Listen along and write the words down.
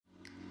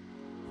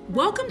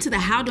Welcome to the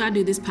How Do I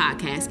Do This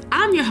podcast.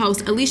 I'm your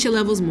host, Alycia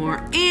Levels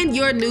Moore, and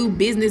your new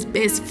business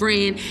best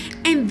friend.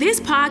 And this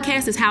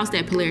podcast is housed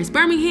at Polaris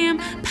Birmingham,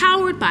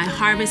 powered by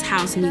Harvest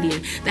House Media.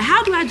 The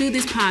How Do I Do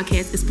This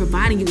podcast is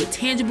providing you with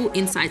tangible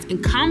insights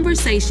and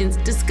conversations,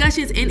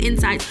 discussions, and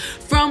insights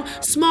from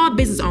small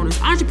business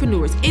owners,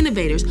 entrepreneurs,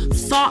 innovators,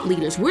 thought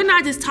leaders. We're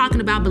not just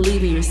talking about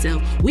believing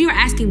yourself. We are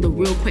asking the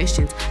real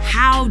questions.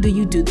 How do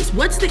you do this?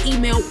 What's the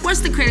email? What's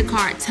the credit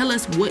card? Tell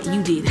us what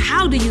you did.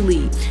 How do you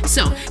lead?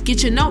 So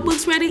get your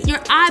notebooks ready, your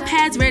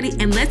iPads ready,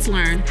 and let's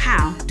learn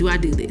how do I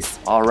do this.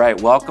 All right,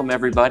 welcome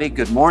everybody.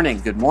 Good morning.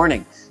 Good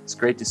morning. It's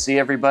great to see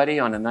everybody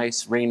on a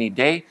nice rainy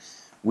day.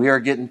 We are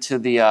getting to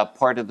the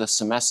part of the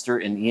semester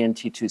in ENT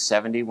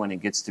 270 when it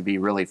gets to be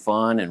really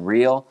fun and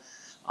real.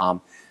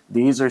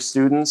 These are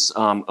students,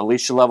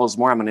 Alycia Levels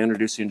Moore. I'm going to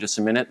introduce you in just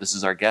a minute. This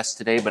is our guest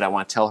today, but I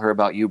want to tell her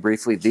about you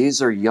briefly.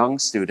 These are young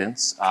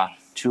students,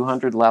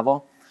 200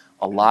 level.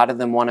 A lot of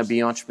them want to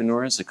be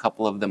entrepreneurs. A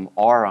couple of them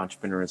are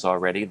entrepreneurs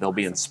already. They'll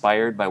be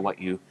inspired by what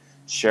you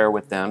share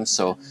with them.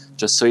 So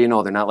just so you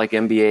know, they're not like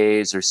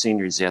MBAs or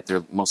seniors yet.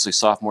 They're mostly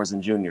sophomores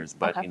and juniors.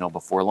 But, you know,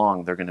 before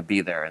long, they're going to be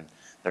there. And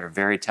they're a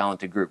very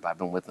talented group. I've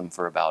been with them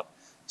for about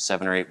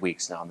 7 or 8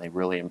 weeks now, and they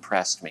really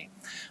impressed me.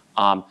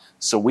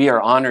 So we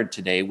are honored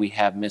today. We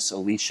have Miss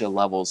Alycia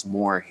Levels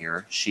Moore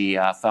here. She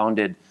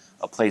founded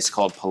a place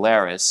called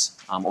Polaris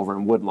over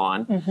in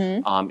Woodlawn.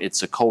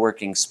 It's a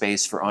co-working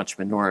space for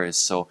entrepreneurs.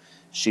 So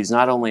she's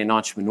not only an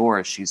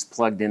entrepreneur, she's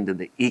plugged into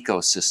the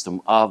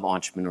ecosystem of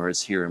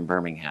entrepreneurs here in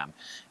Birmingham.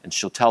 And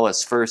she'll tell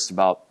us first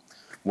about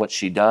what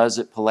she does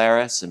at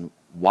Polaris and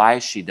why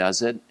she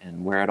does it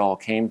and where it all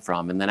came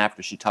from. And then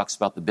after she talks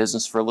about the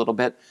business for a little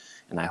bit,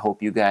 and I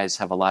hope you guys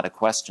have a lot of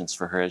questions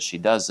for her as she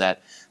does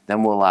that,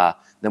 then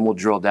we'll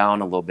drill down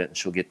a little bit and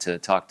she'll get to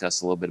talk to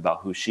us a little bit about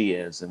who she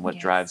is and what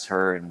drives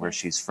her and where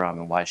she's from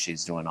and why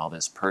she's doing all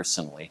this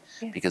personally,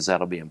 because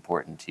that'll be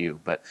important to you.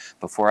 But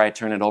before I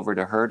turn it over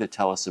to her to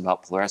tell us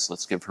about Polaris,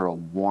 let's give her a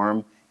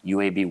warm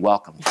UAB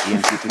welcome.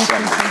 ENT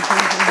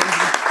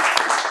 270.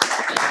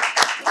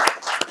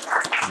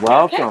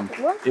 Welcome.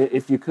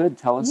 If you could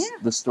tell us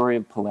the story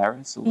of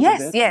Polaris a little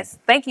bit. Yes.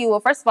 Thank you.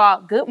 Well, first of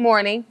all, good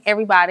morning,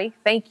 everybody.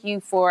 Thank you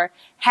for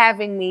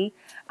having me.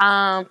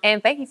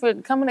 And thank you for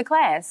coming to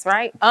class,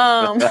 right?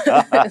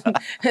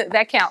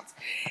 That counts.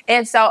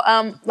 And so,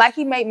 like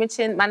he made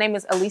mention, my name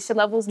is Alycia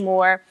Levels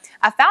Moore.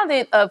 I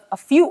founded a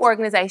few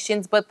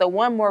organizations, but the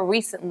one more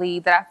recently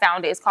that I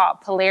founded is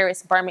called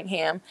Polaris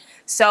Birmingham.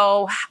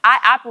 So I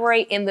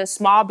operate in the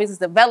small business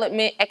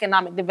development,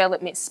 economic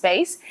development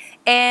space.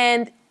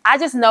 And I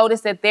just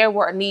noticed that there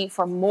were a need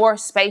for more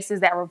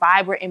spaces that were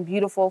vibrant and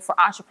beautiful for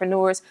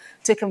entrepreneurs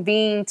to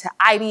convene, to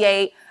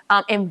ideate,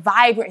 and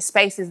vibrant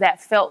spaces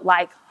that felt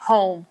like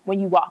home when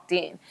you walked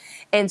in.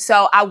 And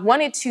so I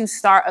wanted to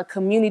start a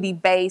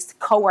community-based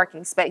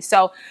co-working space.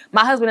 So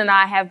my husband and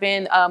I have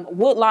been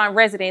Woodlawn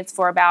residents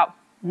for about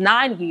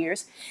 9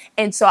 years.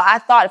 And so I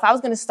thought if I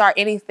was going to start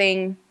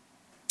anything,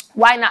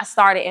 why not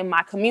start it in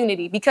my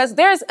community? Because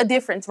there's a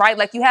difference, right?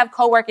 Like you have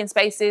co-working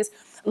spaces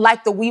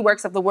like the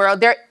WeWorks of the world.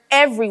 They're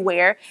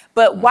everywhere.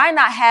 But why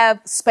not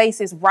have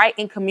spaces right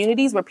in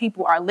communities where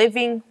people are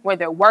living, where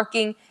they're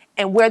working,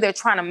 and where they're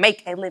trying to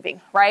make a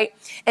living, right?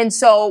 And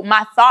so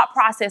my thought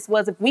process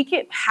was if we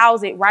could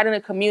house it right in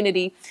a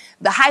community,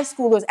 the high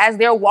schoolers, as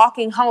they're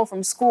walking home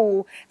from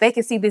school, they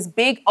can see this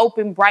big,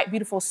 open, bright,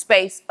 beautiful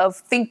space of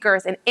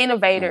thinkers and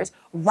innovators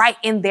right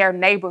in their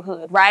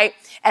neighborhood, right?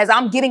 As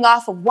I'm getting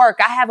off of work,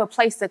 I have a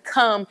place to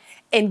come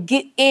and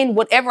get in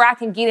whatever I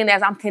can get in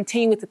as I'm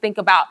continuing to think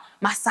about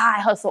my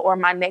side hustle or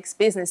my next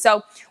business.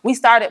 So we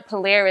started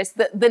Polaris.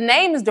 The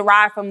name is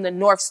derived from the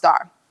North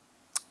Star.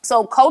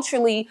 So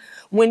culturally,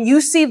 when you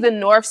see the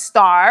North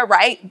Star,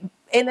 right,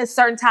 in a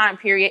certain time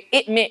period,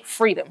 it meant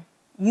freedom.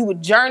 You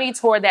would journey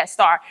toward that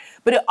star.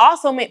 But it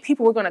also meant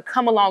people were going to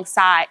come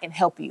alongside and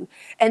help you.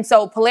 And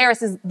so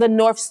Polaris is the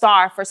North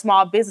Star for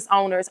small business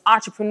owners,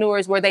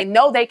 entrepreneurs, where they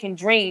know they can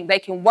dream, they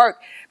can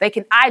work, they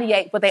can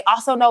ideate, but they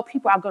also know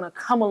people are going to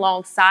come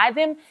alongside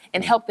them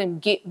and help them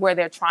get where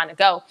they're trying to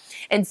go.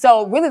 And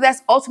so really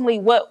that's ultimately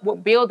what we're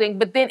building.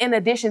 But then in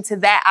addition to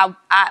that,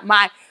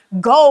 my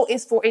goal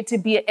is for it to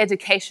be an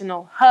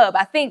educational hub.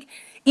 I think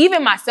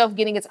even myself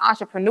getting into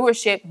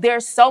entrepreneurship,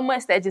 there's so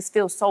much that just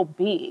feels so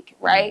big,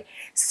 right?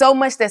 So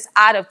much that's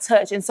out of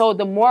touch. And so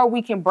the more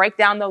we can break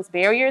down those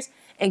barriers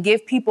and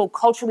give people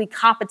culturally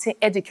competent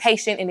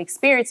education and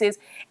experiences,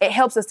 it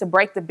helps us to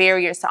break the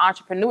barriers to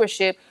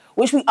entrepreneurship,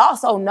 which we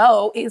also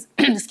know is,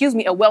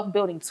 a wealth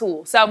building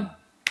tool. So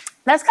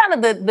that's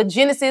kind of the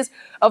genesis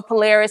of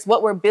Polaris,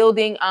 what we're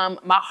building,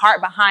 my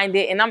heart behind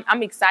it. And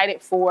I'm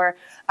excited for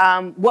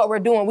what we're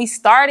doing. We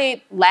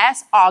started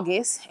last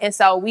August, and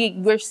so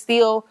we're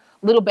still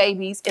little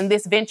babies in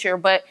this venture,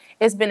 but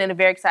it's been a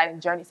very exciting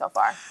journey so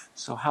far.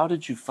 So how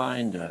did you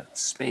find a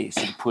space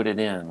to put it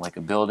in, like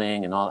a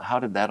building and all? How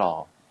did that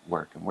all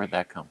work, and where'd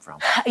that come from?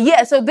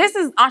 Yeah, so this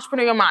is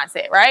entrepreneurial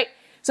mindset, right?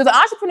 So the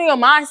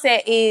entrepreneurial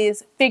mindset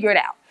is figure it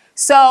out.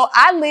 So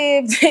I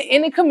lived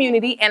in a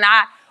community, and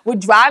I would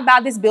drive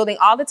by this building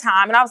all the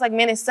time. And I was like,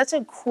 man, it's such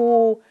a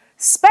cool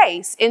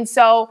space. And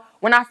so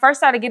when I first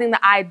started getting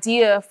the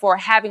idea for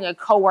having a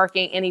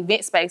co-working and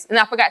event space, and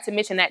I forgot to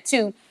mention that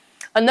too,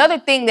 another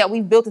thing that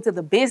we've built into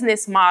the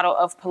business model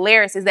of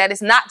Polaris is that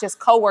it's not just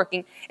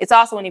co-working, it's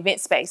also an event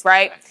space,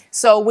 right?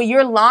 So when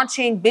you're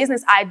launching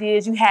business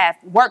ideas, you have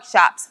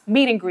workshops,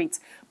 meet and greets,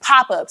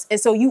 pop-ups. And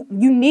so you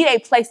need a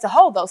place to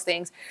hold those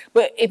things.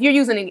 But if you're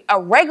using a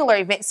regular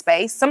event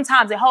space,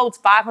 sometimes it holds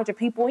 500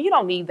 people and you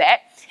don't need that.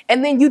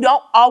 And then you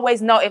don't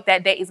always know if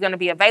that date is going to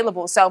be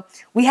available. So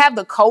we have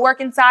the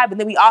co-working side, but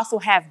then we also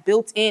have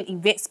built-in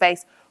event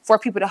space for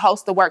people to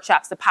host the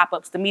workshops, the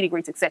pop-ups, the meet and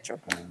greets, etc.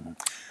 Mm-hmm.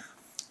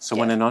 So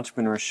when an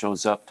entrepreneur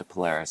shows up to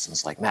Polaris and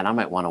it's like, man, I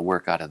might want to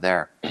work out of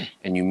there,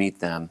 and you meet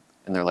them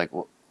and they're like,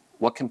 well,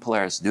 what can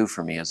Polaris do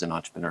for me as an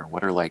entrepreneur?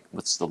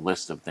 What's the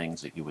list of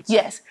things that you would say?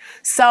 Yes.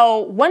 So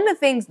one of the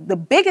things, the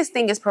biggest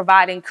thing is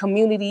providing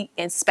community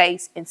and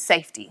space and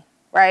safety,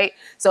 right?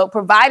 So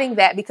providing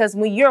that, because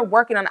when you're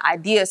working on an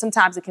idea,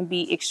 sometimes it can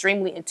be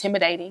extremely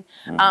intimidating.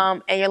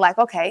 And you're like,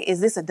 okay, is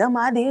this a dumb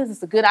idea? Is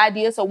this a good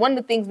idea? So one of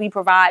the things we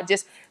provide,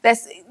 just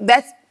that's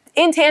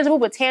intangible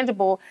but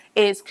tangible,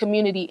 is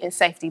community and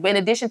safety. But in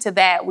addition to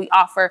that, we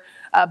offer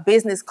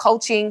business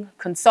coaching,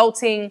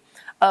 consulting,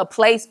 a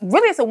place.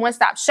 Really, it's a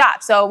one-stop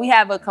shop. So we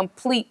have a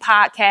complete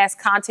podcast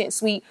content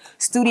suite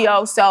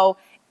studio. So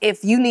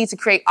if you need to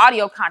create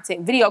audio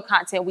content, video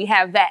content, we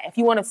have that. If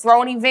you want to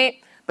throw an event,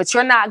 but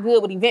you're not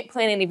good with event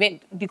planning,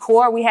 event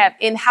decor, we have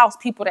in-house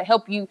people to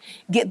help you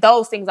get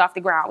those things off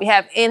the ground. We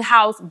have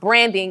in-house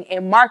branding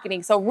and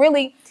marketing. So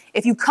really,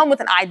 if you come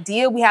with an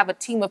idea, we have a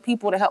team of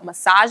people to help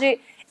massage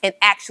it and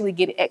actually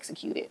get it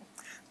executed.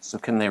 So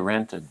can they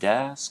rent a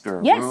desk or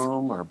a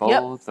room or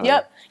both?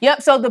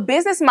 Yep. So the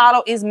business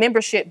model is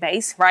membership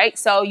based, right?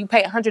 So you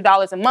pay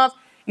 $100 a month.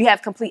 You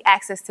have complete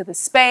access to the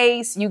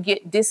space. You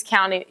get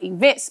discounted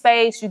event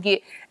space. You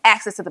get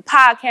access to the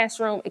podcast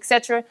room,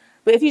 etc.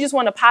 But if you just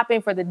want to pop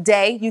in for the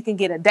day, you can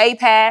get a day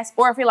pass.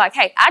 Or if you're like,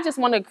 hey, I just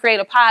want to create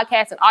a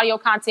podcast and audio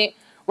content,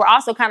 we're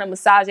also kind of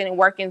massaging and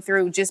working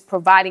through just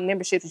providing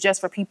memberships just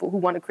for people who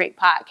want to create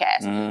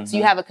podcasts. Mm-hmm. So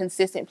you have a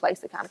consistent place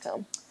to kind of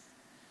come.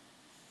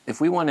 If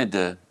we wanted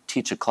to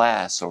teach a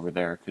class over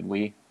there, could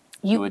we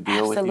do a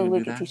deal with you? You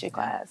absolutely could teach a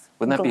class.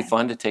 Wouldn't that be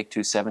fun to take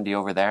 270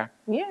 over there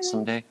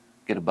someday?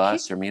 Get a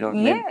bus or meet over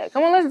there? Yeah,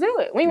 come on, let's do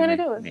it. When you want to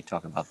do it? Let me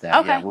talk about that.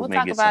 Okay, yeah, we'll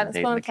make it some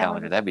date in the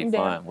calendar. That'd be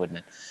fun, wouldn't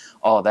it?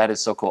 Oh, that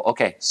is so cool.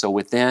 Okay, so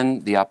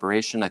within the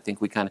operation, I think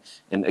we kind of,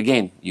 and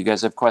again, you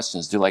guys have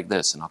questions, do like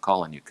this, and I'll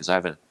call on you because I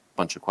have a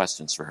bunch of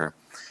questions for her.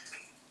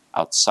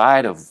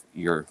 Outside of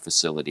your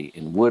facility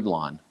in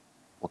Woodlawn,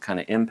 what kind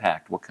of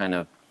impact,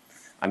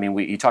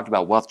 you talked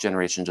about wealth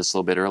generation just a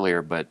little bit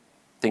earlier, but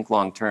think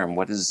long term.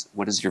 What is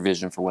your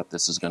vision for what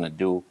this is going to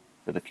do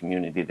for the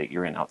community that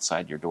you're in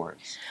outside your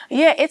doors?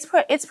 Yeah,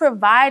 it's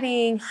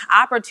providing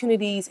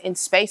opportunities and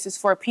spaces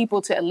for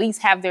people to at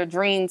least have their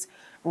dreams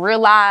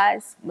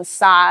realized,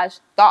 massaged,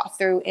 thought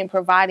through, and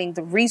providing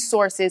the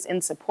resources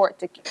and support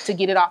to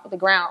get it off of the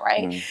ground,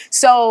 right? Mm-hmm.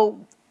 So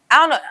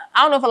I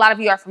don't know if a lot of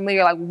you are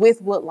familiar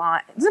with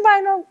Woodlawn. Does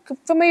anybody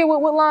familiar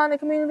with Woodlawn, the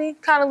community?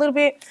 Kind of a little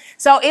bit.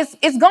 So it's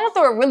going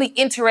through a really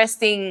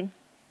interesting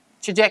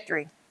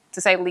trajectory, to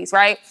say the least,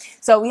 right?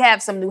 So we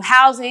have some new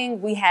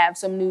housing, we have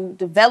some new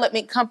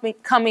development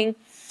coming.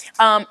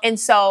 And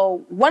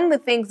so one of the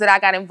things that I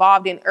got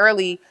involved in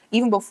early,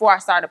 even before I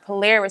started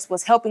Polaris,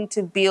 was helping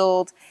to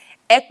build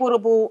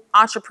equitable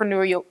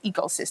entrepreneurial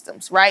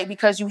ecosystems, right?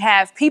 Because you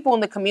have people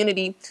in the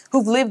community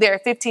who've lived there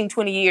 15,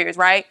 20 years,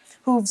 right?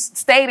 Who've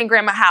stayed in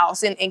grandma's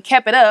house and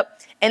kept it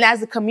up. And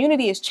as the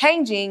community is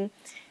changing,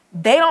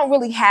 they don't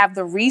really have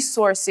the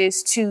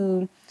resources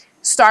to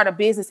start a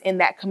business in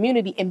that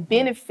community and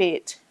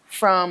benefit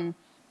from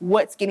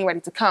what's getting ready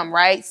to come,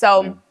 right?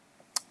 So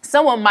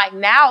someone might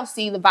now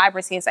see the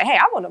vibrancy and say, hey,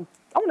 I want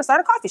to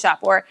start a coffee shop,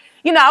 or,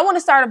 I want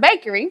to start a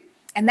bakery.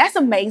 And that's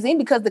amazing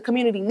because the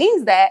community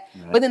needs that.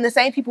 Right. But then the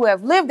same people who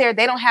have lived there,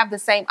 they don't have the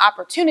same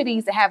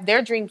opportunities to have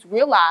their dreams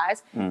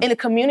realized in a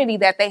community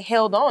that they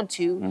held on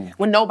to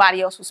when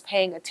nobody else was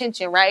paying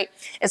attention, right?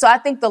 And so I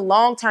think the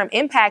long-term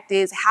impact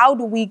is, how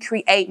do we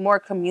create more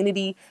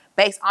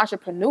community-based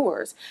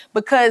entrepreneurs?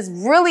 Because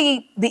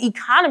really the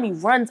economy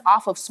runs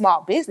off of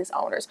small business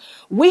owners.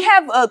 We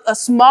have a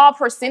small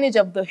percentage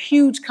of the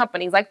huge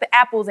companies like the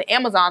Apples and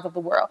Amazons of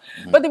the world.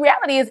 But the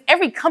reality is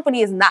every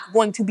company is not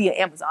going to be an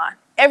Amazon.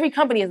 Every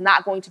company is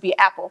not going to be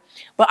Apple,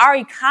 but our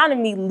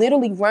economy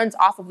literally runs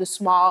off of the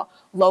small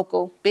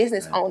local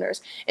business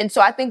owners. And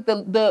so I think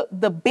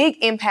the big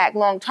impact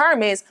long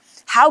term is,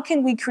 how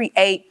can we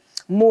create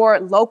more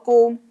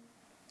local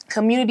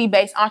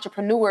community-based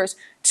entrepreneurs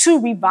to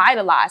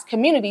revitalize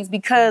communities?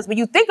 Because when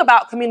you think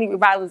about community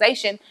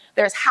revitalization,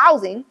 there's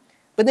housing,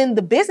 but then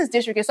the business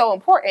district is so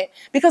important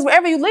because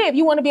wherever you live,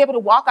 you want to be able to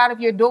walk out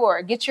of your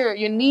door, get your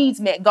needs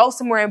met, go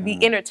somewhere and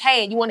be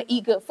entertained. You want to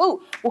eat good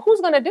food. Well,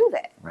 who's going to do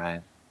that?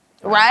 Right.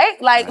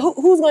 Like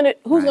who's going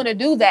to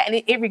do that?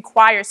 And it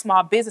requires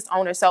small business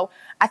owners. So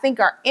I think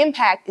our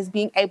impact is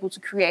being able to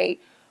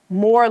create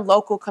more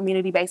local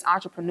community-based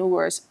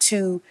entrepreneurs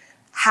to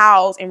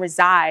house and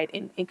reside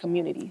in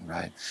community.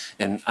 Right.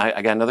 And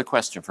I got another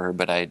question for her,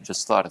 but I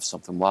just thought of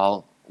something.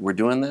 While we're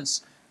doing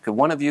this, could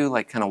one of you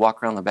like kind of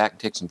walk around the back and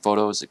take some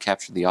photos that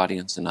capture the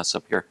audience and us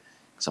up here?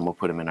 Because we'll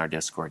put them in our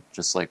Discord,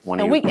 just like one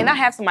of you. And I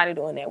have somebody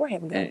doing that. We're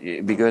having good.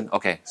 It'd be good?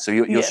 Okay. So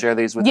you'll share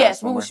these with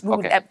us? Yes.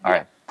 Okay. All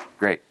right.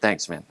 Great.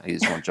 Thanks, man. I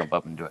just want to jump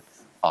up and do it.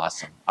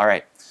 Awesome. All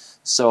right.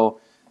 So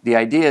the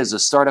idea is a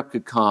startup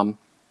could come,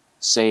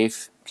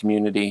 safe,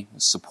 community,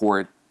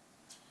 support,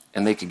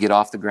 and they could get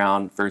off the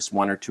ground first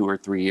 1 or 2 or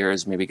 3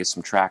 years, maybe get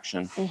some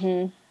traction.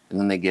 And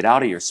then they get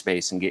out of your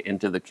space and get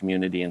into the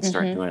community and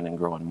start doing and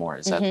growing more.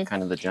 Is that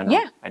kind of the general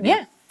idea?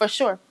 Yeah, for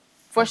sure.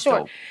 That's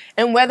dope.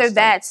 And whether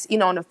that's,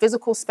 in a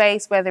physical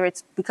space, whether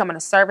it's becoming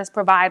a service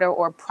provider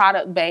or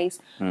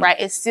product-based, right,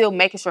 it's still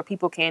making sure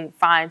people can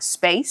find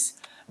space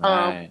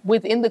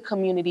within the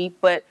community,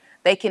 but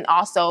they can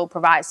also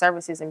provide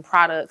services and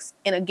products.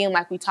 And again,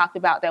 like we talked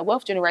about, that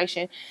wealth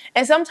generation.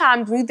 And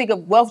sometimes when you think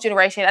of wealth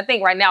generation, I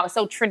think right now it's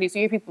so trendy, so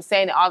you hear people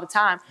saying it all the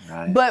time.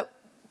 Right. But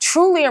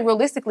truly and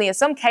realistically, in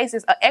some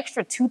cases, an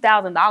extra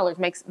 $2,000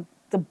 makes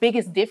the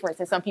biggest difference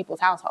in some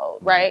people's household,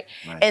 right?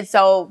 And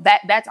so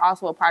that's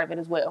also a part of it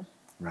as well.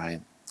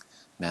 Right.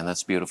 Man,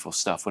 that's beautiful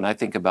stuff. When I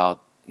think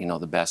about,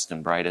 the best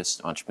and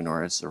brightest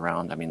entrepreneurs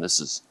around, I mean, this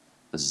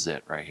is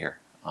it right here.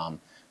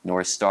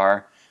 North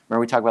Star. Remember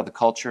we talked about the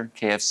culture,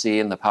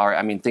 KFC, and the power.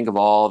 I mean, think of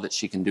all that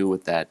she can do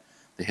with that,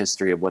 the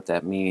history of what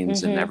that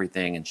means and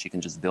everything, and she can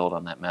just build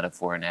on that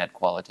metaphor and add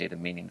qualitative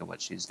meaning to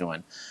what she's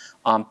doing.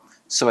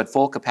 So at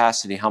full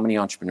capacity, how many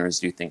entrepreneurs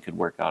do you think could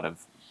work out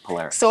of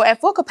Polaris? So at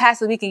full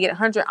capacity, we can get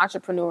 100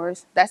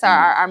 entrepreneurs. That's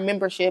our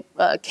membership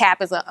cap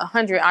is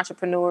 100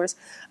 entrepreneurs.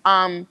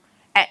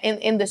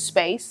 In the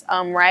space,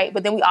 right?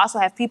 But then we also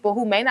have people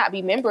who may not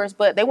be members,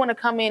 but they want to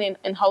come in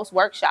and host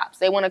workshops.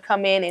 They want to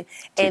come in and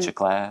teach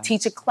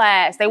a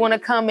class. They want to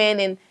come in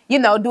and,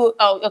 do,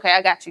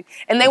 I got you.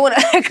 And they want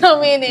to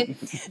come in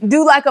and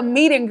do like a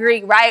meet and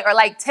greet, right? Or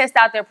like test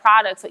out their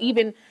products.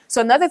 So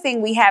another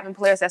thing we have in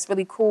Polaris that's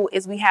really cool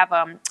is we have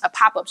a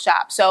pop-up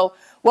shop. So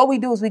what we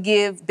do is we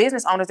give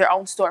business owners their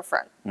own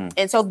storefront.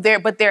 And so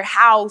they're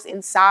housed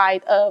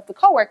inside of the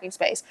co-working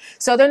space.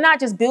 So they're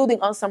not just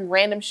building on some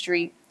random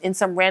street in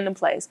some random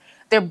place.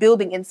 They're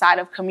building inside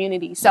of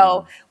community.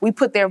 So we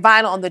put their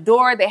vinyl on the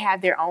door. They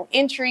have their own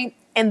entry.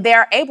 And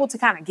they're able to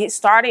kind of get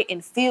started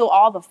and feel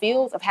all the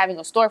feels of having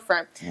a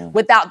storefront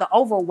without the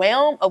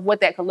overwhelm of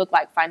what that could look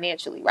like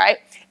financially, right?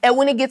 And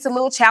when it gets a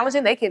little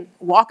challenging, they can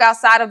walk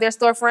outside of their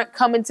storefront,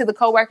 come into the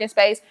co-working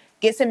space,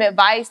 get some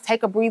advice,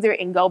 take a breather,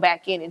 and go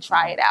back in and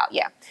try it out.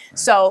 Yeah. Right.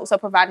 So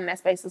providing that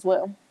space as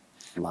well.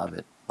 Love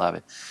it. Love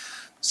it.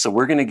 So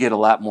we're going to get a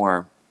lot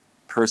more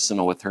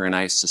personal with her, and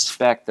I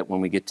suspect that when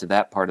we get to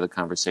that part of the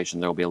conversation,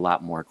 there will be a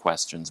lot more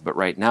questions. But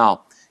right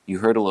now, you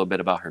heard a little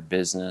bit about her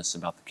business,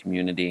 about the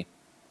community,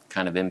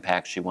 kind of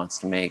impact she wants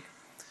to make.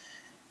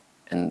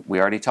 And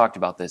we already talked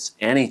about this.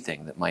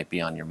 Anything that might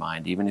be on your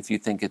mind, even if you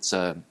think it's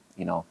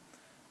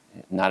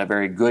not a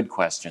very good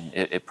question,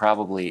 it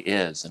probably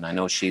is. And I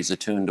know she's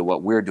attuned to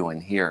what we're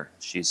doing here.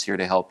 She's here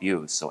to help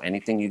you. So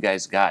anything you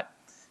guys got,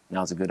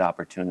 now's a good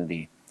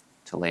opportunity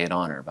to lay it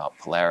on her about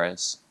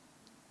Polaris,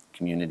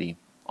 community,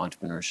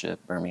 entrepreneurship,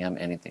 Birmingham,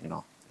 anything at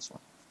all. This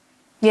one.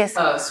 Yes.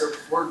 So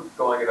before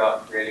going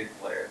about creating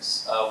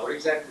Polaris, what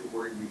exactly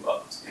were you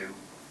up to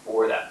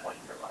for that point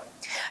in your life?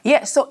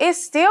 Yeah, so it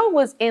still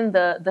was in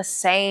the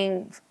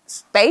same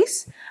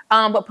space,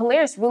 but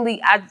Polaris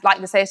really, I'd like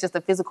to say it's just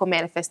a physical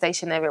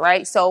manifestation of it,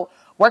 right? So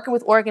working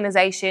with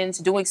organizations,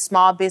 doing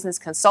small business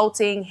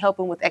consulting,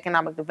 helping with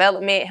economic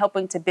development,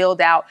 helping to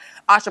build out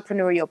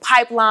entrepreneurial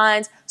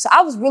pipelines. So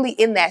I was really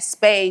in that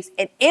space,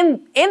 and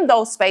in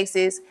those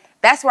spaces,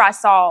 that's where I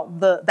saw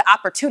the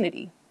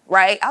opportunity,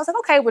 right? I was like,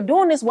 okay, we're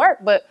doing this work,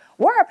 but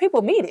where are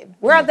people meeting?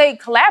 Where are they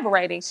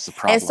collaborating?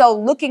 And so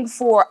looking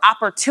for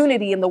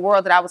opportunity in the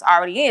world that I was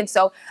already in.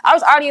 So I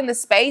was already in the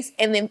space,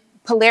 and then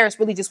Polaris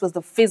really just was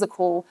the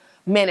physical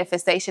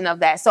manifestation of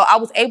that. So I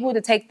was able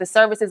to take the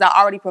services I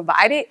already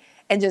provided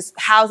and just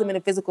house them in a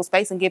physical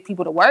space and give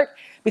people to work.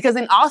 Because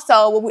then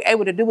also what we're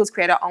able to do is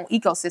create our own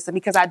ecosystem,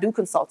 because I do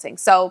consulting.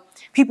 So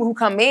people who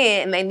come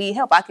in and they need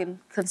help, I can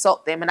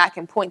consult them and I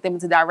can point them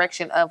into the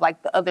direction of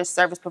like the other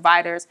service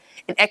providers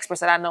and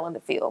experts that I know in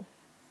the field.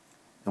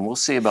 And we'll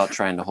see about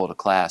trying to hold a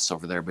class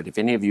over there. But if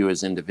any of you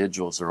as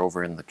individuals are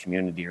over in the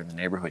community or in the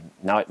neighborhood,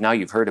 now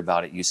you've heard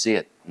about it, you see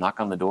it, knock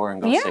on the door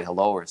and go say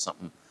hello or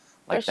something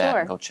like that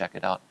and go check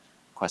it out.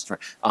 Question.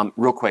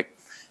 Real quick,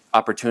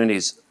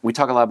 opportunities. We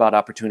talk a lot about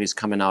opportunities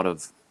coming out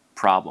of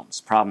problems.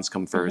 Problems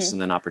come first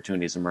and then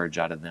opportunities emerge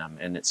out of them.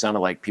 And it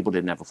sounded like people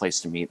didn't have a place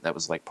to meet. That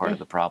was like part of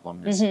the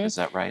problem. Is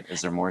that right?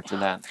 Is there more to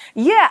that?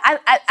 Yeah,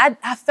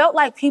 I felt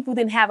like people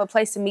didn't have a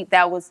place to meet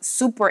that was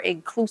super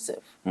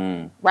inclusive,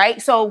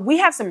 right? So we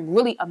have some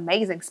really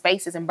amazing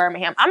spaces in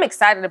Birmingham. I'm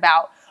excited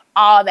about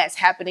all that's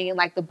happening in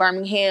like the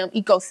Birmingham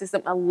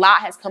ecosystem. A lot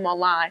has come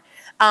online,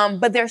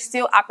 but there's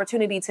still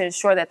opportunity to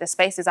ensure that the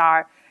spaces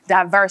are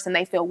diverse and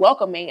they feel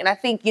welcoming. And I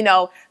think, you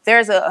know,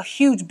 there's a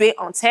huge bit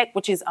on tech,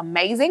 which is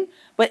amazing,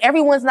 but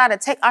everyone's not a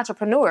tech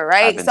entrepreneur,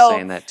 right? I've been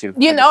saying that too.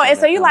 You know, and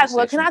so you're like,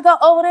 well, can I go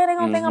over there? They're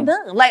going to think I'm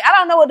done. Like, I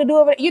don't know what to do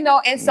over there, you know?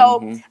 And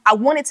so I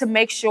wanted to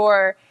make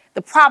sure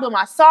the problem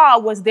I saw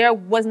was there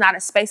was not a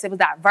space that was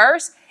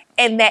diverse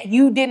and that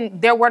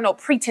there were no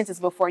pretenses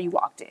before you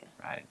walked in.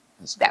 Right.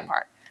 That's that good.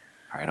 part.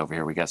 All right, over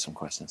here we got some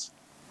questions.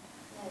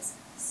 Yes.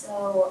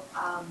 So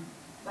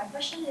my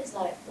question is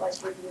like, what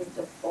give you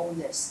the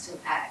bonus to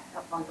act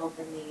upon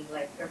opening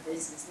like your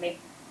business?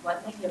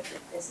 What make your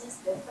business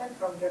different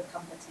from your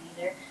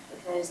competitor?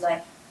 Because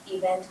like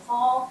event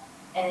hall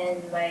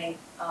and like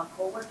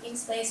co-working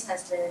space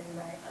has been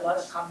like a lot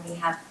of companies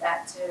have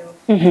that too.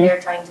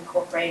 They're trying to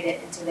incorporate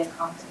it into their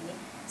company.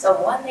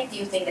 So what makes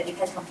you think that you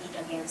can compete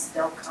against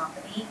their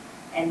company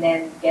and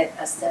then get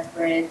a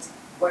separate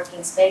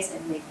working space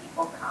and make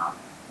people come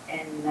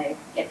and like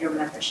get your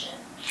membership?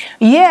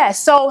 Yeah.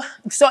 So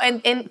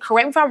and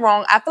correct me if I'm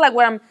wrong. I feel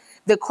like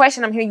the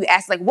question I'm hearing you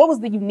ask, like, what was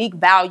the unique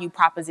value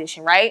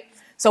proposition, right?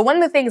 So one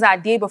of the things I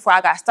did before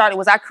I got started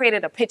was I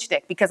created a pitch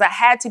deck because I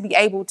had to be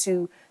able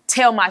to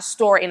tell my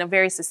story in a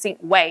very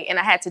succinct way, and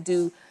I had to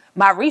do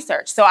my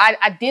research. So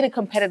I did a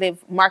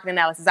competitive market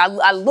analysis.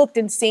 I looked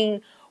and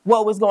seen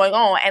what was going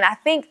on, and I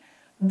think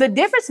the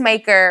difference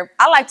maker,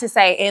 I like to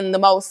say in the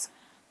most,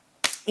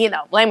 you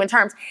know, layman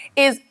terms,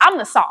 is I'm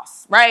the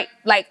sauce, right?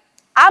 Like,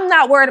 I'm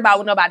not worried about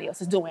what nobody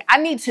else is doing. I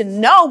need to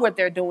know what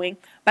they're doing,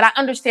 but I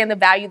understand the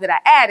value that I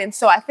add. And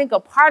so I think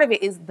a part of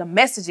it is the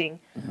messaging.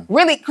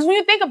 Really, because when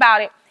you think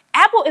about it,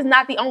 Apple is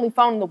not the only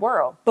phone in the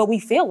world, but we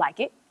feel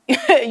like it,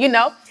 you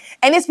know?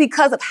 And it's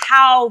because of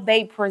how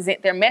they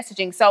present their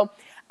messaging. So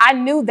I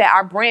knew that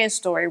our brand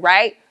story,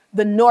 right?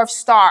 The North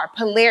Star,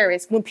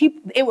 Polaris, when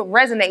people, it would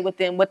resonate with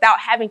them without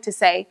having to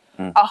say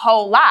a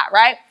whole lot,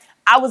 right?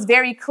 I was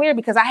very clear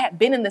because I had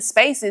been in the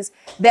spaces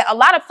that a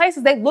lot of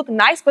places, they look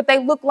nice, but they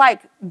look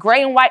like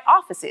gray and white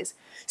offices.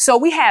 So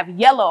we have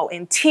yellow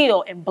and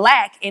teal and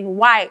black and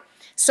white.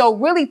 So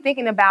really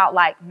thinking about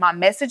like my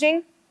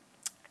messaging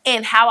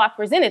and how I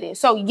presented it.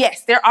 So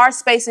yes, there are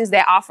spaces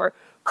that offer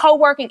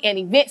co-working and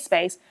event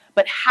space,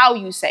 but how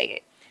you say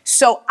it.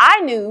 So I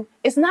knew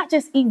it's not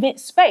just event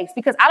space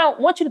because I don't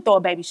want you to throw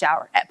a baby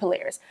shower at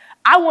Polaris.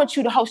 I want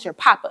you to host your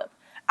pop-up.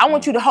 I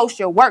want you to host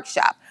your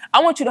workshop.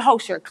 I want you to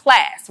host your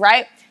class,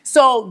 right?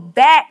 So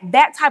that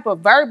type of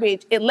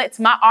verbiage, it lets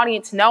my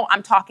audience know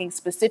I'm talking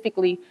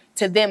specifically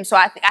to them. So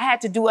I had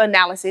to do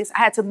analysis. I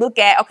had to look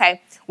at,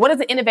 okay, what does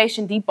the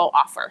Innovation Depot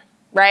offer,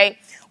 right?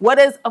 What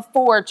does a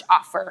Forge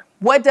offer?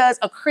 What does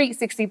a Creed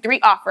 63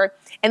 offer?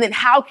 And then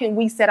how can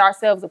we set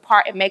ourselves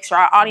apart and make sure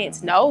our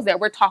audience knows that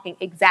we're talking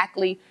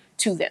exactly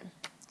to them?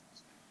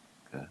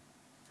 Good.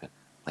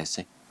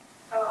 Lacey?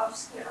 Oh, I was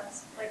just going to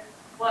ask, like,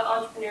 what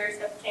entrepreneurs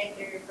have came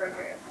through your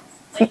program?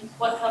 Like,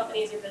 what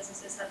companies or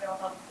businesses have y'all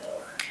helped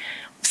build?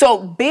 So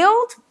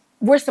build,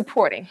 we're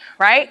supporting,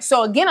 right?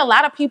 So again, a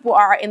lot of people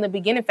are in the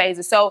beginning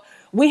phases. So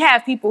we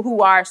have people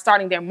who are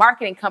starting their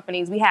marketing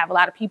companies. We have a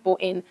lot of people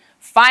in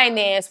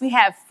finance. We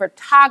have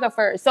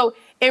photographers. So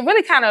it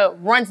really kind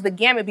of runs the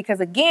gamut because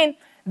again,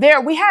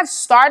 we have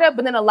startup,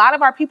 but then a lot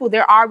of our people,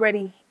 they're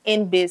already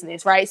in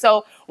business, right?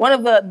 So one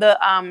of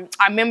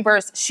our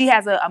members, she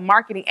has a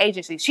marketing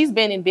agency. She's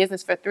been in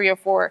business for 3 or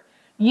 4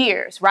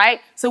 years, right?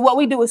 So what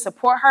we do is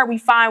support her. We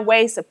find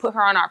ways to put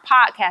her on our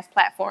podcast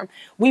platform.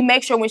 We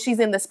make sure when she's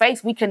in the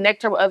space, we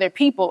connect her with other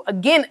people.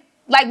 Again,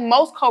 like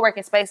most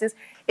co-working spaces,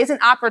 it's an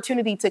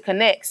opportunity to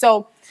connect.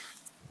 So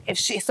if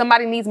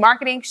somebody needs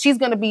marketing, she's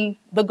going to be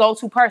the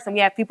go-to person.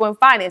 We have people in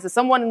finance. If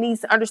someone needs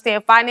to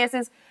understand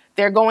finances,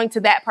 they're going to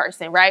that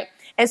person, right?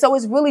 And so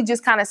it's really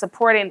just kind of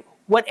supporting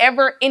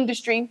whatever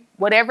industry,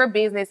 whatever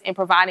business, and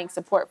providing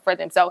support for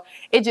them. So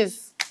it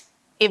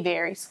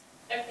varies.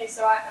 Okay,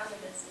 so I own a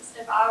business.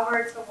 If I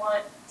were to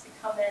want to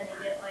come in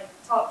and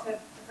talk to the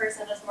person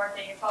that does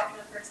marketing or talk to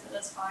the person that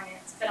does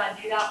finance, could I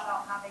do that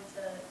without having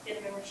to get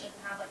a membership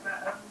and have like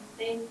my own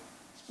thing?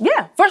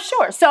 Yeah, for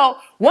sure. So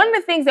one of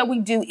the things that we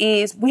do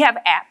is we have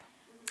an app.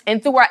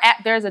 And through our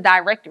app, there's a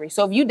directory.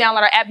 So if you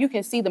download our app, you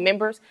can see the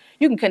members.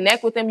 You can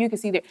connect with them. You can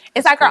see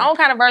it's like our own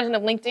kind of version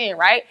of LinkedIn,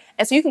 right?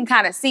 And so you can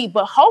kind of see.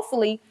 But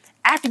hopefully,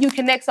 after you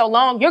connect so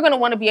long, you're going to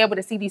want to be able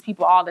to see these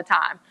people all the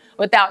time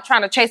without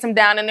trying to chase them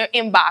down in their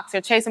inbox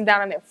or chase them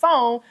down on their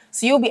phone.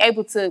 So you'll be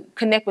able to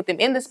connect with them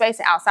in the space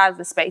and outside of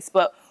the space.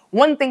 But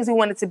one of the things we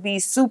wanted to be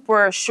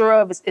super sure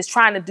of is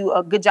trying to do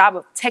a good job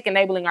of tech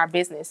enabling our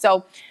business.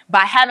 So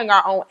by having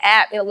our own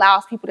app, it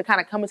allows people to kind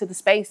of come into the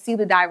space, see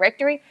the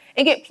directory,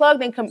 and get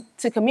plugged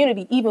into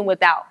community even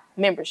without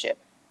membership.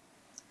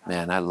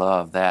 Man, I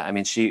love that. I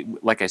mean,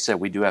 like I said,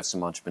 we do have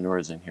some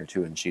entrepreneurs in here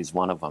too, and she's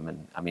one of them.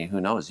 And I mean,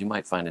 who knows? You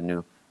might find a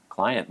new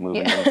client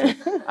moving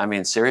into. I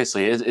mean,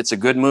 seriously, it's a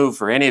good move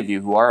for any of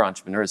you who are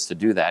entrepreneurs to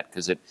do that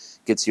because it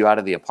gets you out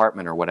of the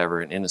apartment or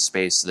whatever and in a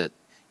space that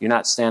you're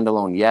not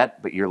standalone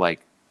yet, but you're like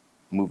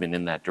moving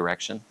in that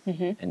direction,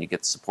 and you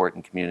get support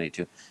and community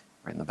too.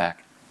 Right in the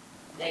back.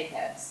 Day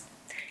pass.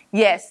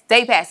 Yes,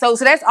 day pass. So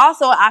that's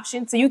also an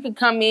option. So you can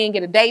come in,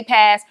 get a day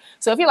pass.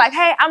 So if you're like,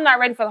 hey, I'm not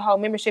ready for the whole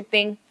membership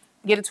thing,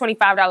 get a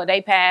 $25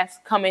 day pass,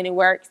 come in and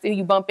work. Still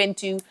you bump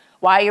into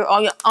while you're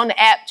on the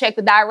app, check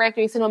the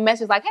directory, send them a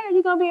message like, hey, are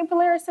you going to be in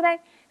Polaris today?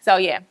 So,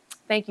 yeah.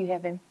 Thank you,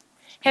 Heaven.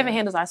 Heaven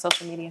handles our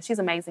social media. She's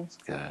amazing.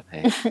 Good.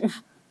 Hey.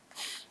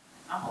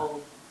 I'm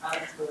old.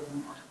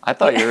 I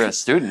thought you were a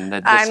student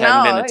that just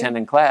hadn't been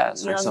attending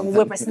class or something.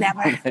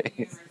 Whippersnapper.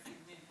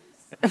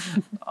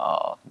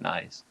 Oh,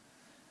 nice.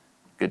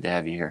 Good to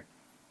have you here.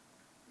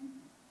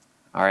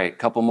 All right, a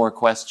couple more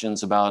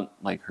questions about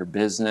like her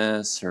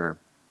business,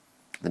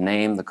 the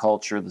name, the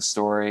culture, the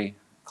story,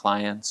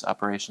 clients,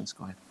 operations.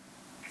 Go ahead.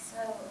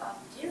 So,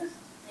 do you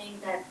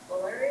think that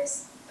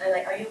Polaris,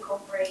 like, are you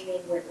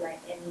cooperating with like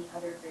any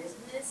other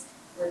business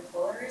with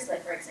Polaris?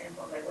 Like, for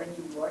example, like when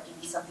you work,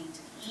 you need something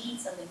to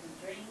eat, something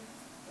to drink.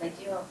 Like,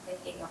 you are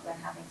thinking of like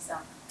having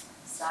some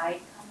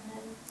side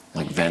coming in?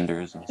 Like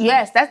vendors and stuff?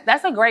 Yes,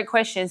 that's a great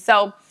question.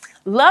 So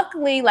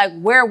luckily, like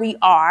where we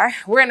are,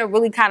 we're in a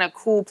really kind of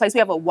cool place. We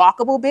have a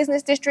walkable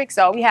business district.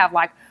 So we have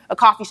like a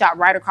coffee shop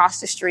right across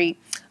the street.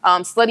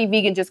 Slutty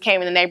Vegan just came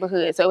in the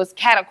neighborhood. So it's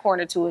cat a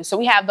corner to it. So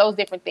we have those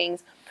different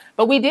things.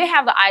 But we did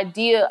have the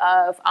idea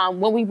of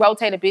when we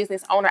rotate a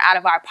business owner out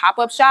of our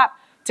pop-up shop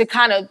to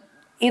kind of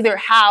either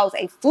house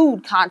a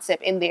food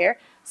concept in there,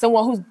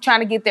 someone who's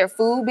trying to get their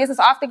food business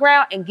off the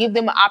ground and give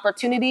them an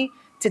opportunity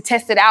to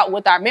test it out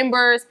with our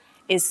members.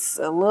 It's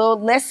a little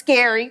less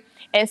scary.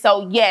 And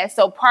so,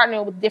 so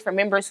partnering with different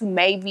members who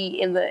may be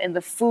in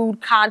the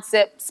food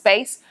concept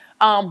space.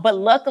 But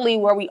luckily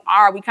where we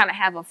are, we kind of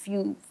have a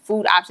few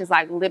food options,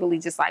 like literally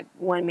just like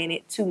 1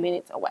 minute, 2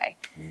 minutes away.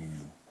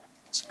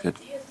 That's good.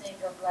 Do you think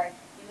of like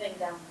giving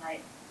them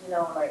like,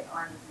 like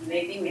on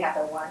UAB we have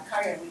the one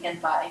card and we can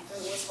buy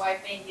food with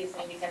swiping? Do you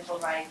think we can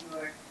provide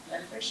your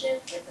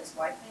membership with the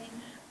swiping?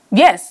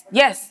 Yes.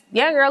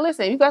 Yeah, girl,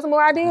 listen, you got some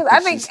more ideas? I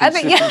think, I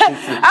think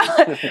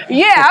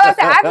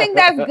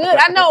that's good.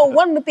 I know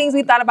one of the things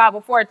we thought about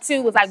before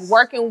too was like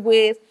working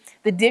with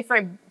the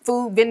different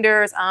food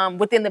vendors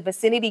within the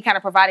vicinity, kind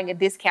of providing a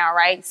discount,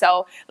 right?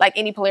 So like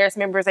any Polaris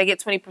members, they get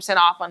 20%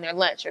 off on their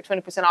lunch or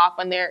 20% off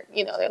on their,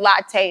 their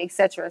latte,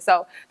 etc.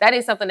 So that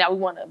is something that we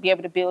want to be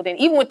able to build in,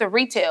 even with the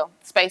retail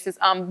spaces,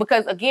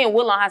 because again,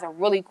 Woodlawn has a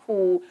really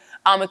cool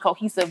and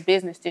cohesive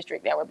business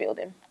district that we're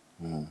building.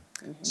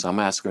 So I'm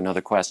going to ask her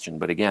another question,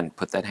 but again,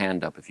 put that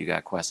hand up if you got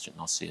a question.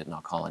 I'll see it and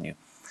I'll call on you.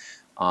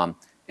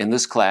 In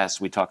this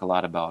class, we talk a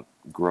lot about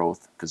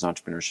growth because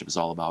entrepreneurship is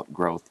all about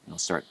growth.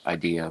 Start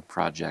idea,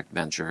 project,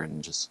 venture,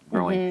 and just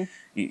growing.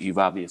 You've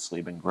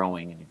obviously been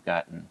growing and you've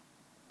gotten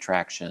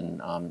traction.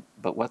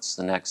 But what's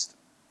the next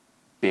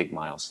big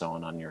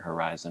milestone on your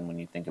horizon when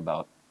you think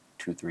about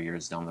 2-3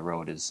 years down the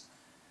road?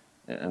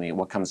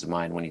 What comes to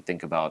mind when you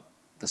think about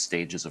the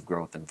stages of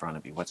growth in front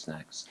of you? What's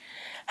next?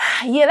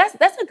 Yeah,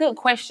 that's a good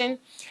question.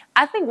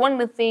 I think one of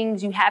the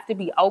things you have to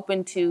be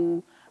open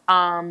to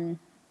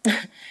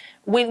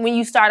when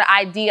you start an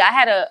idea. I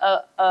had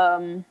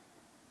a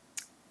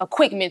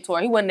quick mentor.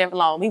 He wasn't there for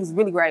long. He was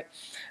really great.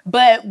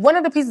 But one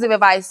of the pieces of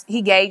advice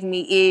he gave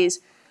me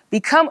is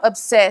become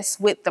obsessed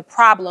with the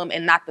problem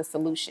and not the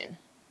solution.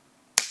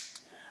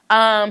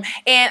 And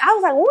I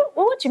was like,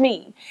 what you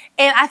mean?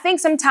 And I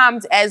think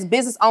sometimes as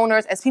business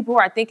owners, as people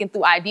who are thinking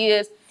through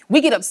ideas, we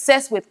get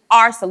obsessed with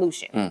our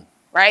solution,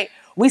 right?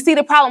 We see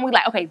the problem. We're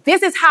like, okay,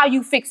 this is how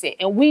you fix it.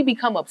 And we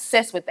become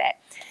obsessed with that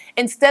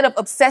instead of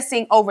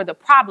obsessing over the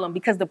problem,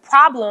 because the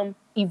problem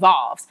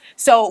evolves.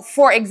 So,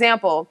 for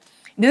example,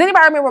 does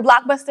anybody remember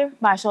Blockbuster?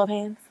 By a show of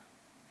hands.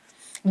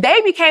 They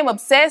became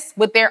obsessed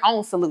with their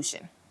own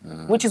solution,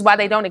 which is why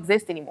they don't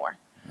exist anymore,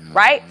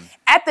 right?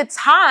 At the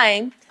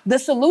time, the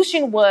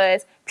solution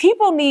was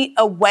people need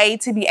a way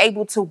to be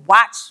able to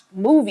watch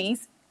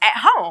movies at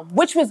home,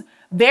 which was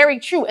very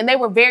true. And they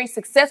were very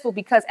successful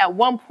because at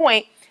one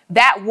point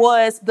that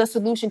was the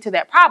solution to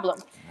that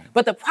problem.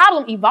 But the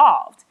problem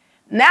evolved.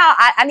 Now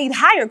I need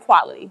higher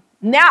quality.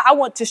 Now I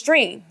want to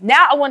stream.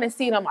 Now I want to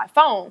see it on my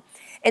phone.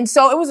 And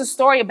so it was a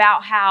story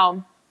about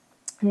how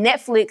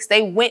Netflix,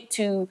 they went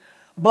to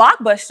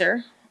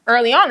Blockbuster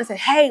early on and said,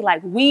 hey,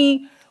 like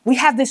we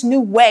have this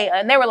new way.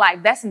 And they were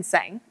like, that's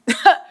insane.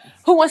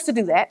 Who wants to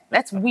do that?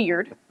 That's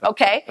weird.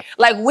 Okay.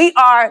 Like we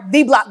are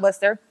the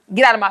Blockbuster.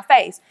 Get out of my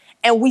face.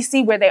 And we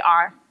see where they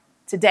are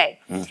today.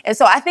 And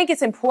so I think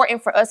it's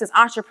important for us as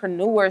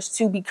entrepreneurs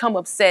to become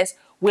obsessed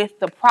with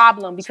the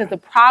problem, because the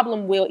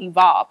problem will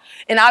evolve.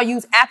 And I'll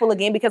use Apple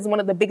again because it's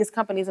one of the biggest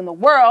companies in the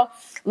world.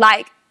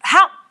 Like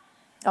how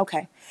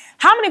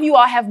many of you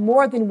all have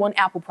more than one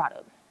Apple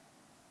product?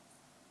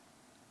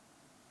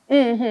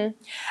 I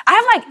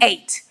have like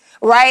 8,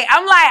 right?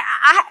 I'm like,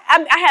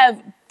 I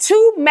have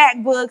 2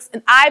 MacBooks,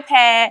 an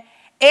iPad,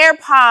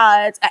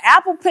 AirPods, an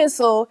Apple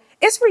Pencil.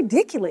 It's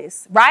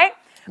ridiculous, right?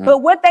 But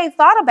what they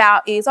thought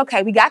about is,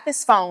 okay, we got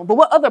this phone, but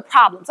what other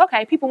problems?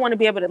 Okay, people want to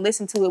be able to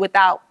listen to it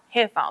without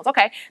headphones.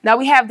 Okay, now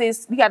we got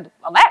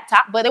a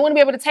laptop, but they want to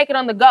be able to take it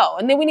on the go.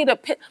 And then we need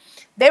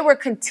they were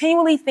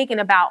continually thinking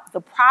about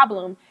the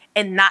problem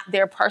and not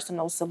their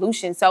personal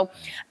solution. So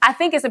I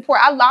think it's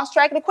important. I lost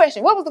track of the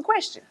question. What was the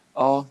question?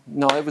 Oh,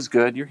 no, it was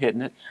good. You're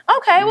hitting it.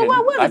 Okay, well,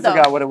 what was it? I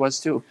forgot what it was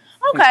too.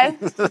 Okay.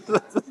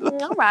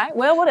 All right.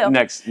 Well, what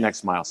else?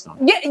 Next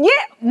milestone. Yeah.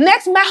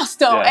 Next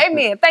milestone. Yeah.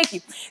 Amen. Thank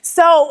you.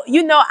 So,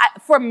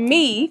 for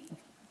me,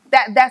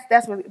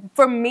 that's what,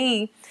 for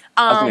me.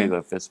 I was going to do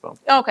a fist bump.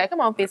 Okay,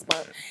 come on, fist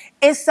bump.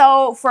 And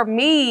so for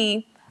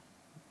me,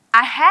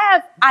 I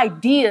have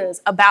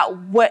ideas about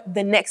what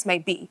the next may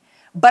be,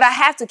 but I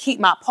have to keep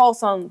my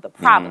pulse on the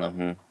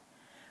problem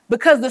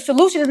because the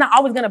solution is not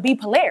always going to be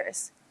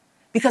Polaris.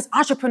 Because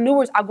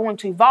entrepreneurs are going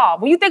to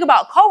evolve. When you think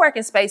about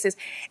co-working spaces,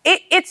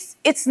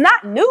 it's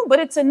not new, but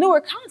it's a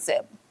newer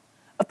concept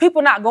of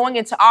people not going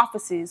into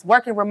offices,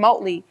 working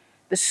remotely,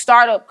 the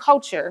startup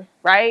culture,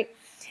 right?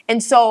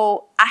 And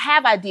so I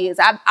have ideas.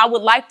 I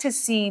would like to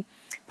see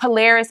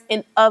Polaris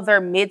in other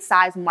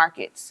mid-sized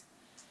markets,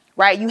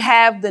 right? You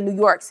have the New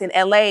Yorks and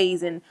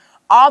LAs and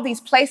all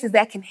these places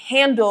that can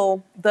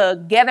handle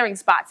the gathering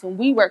spots and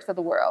WeWorks of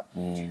the world.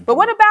 But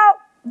what about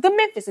the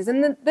Memphises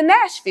and the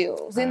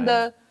Nashvilles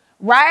and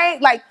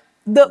like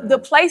the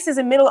places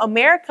in middle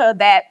America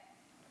that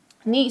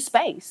need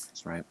space.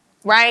 That's right.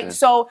 Right.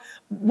 So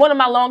one of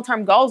my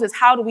long-term goals is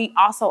how do we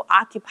also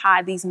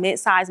occupy these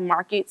mid-sized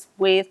markets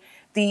with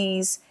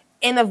these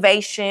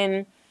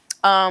innovation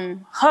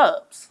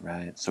hubs.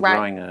 Right. So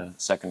growing a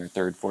second or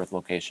third, fourth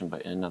location,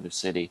 but in another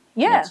city,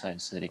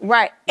 mid-sized city.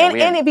 Right. Yeah,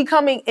 and it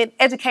becoming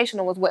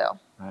educational as well.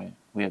 Right.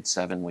 We had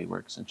 7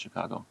 WeWorks in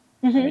Chicago.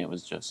 I mean, it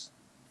was just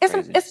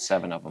crazy.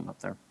 7 of them up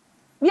there.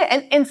 Yeah,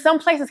 and some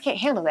places can't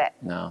handle that.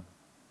 No,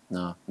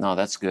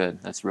 that's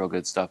good. That's real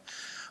good stuff.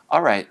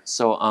 All right,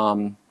 so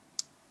I'm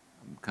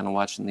kind of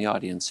watching the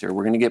audience here.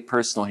 We're going to get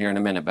personal here in a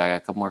minute, but I got a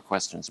couple more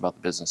questions about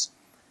the business.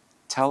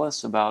 Tell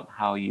us about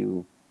how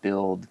you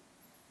build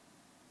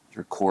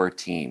your core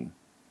team,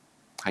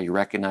 how you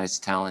recognize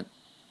talent,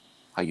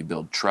 how you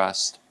build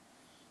trust,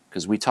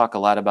 because we talk a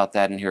lot about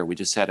that in here. We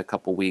just had a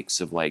couple weeks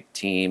of like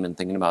team and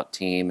thinking about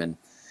team, and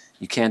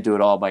you can't do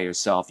it all by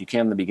yourself. You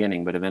can in the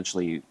beginning, but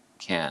eventually you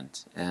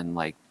can't, and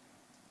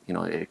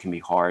it can be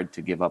hard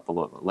to give up a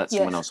little, let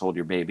someone else hold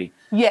your baby,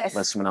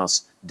 let someone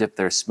else dip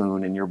their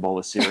spoon in your bowl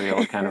of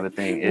cereal, kind of a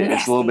thing.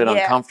 It's a little bit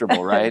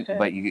uncomfortable, right?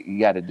 But you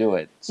got to do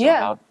it.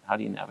 So how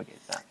do you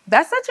navigate that?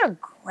 That's such a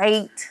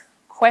great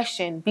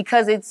question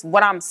because it's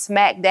what I'm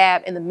smack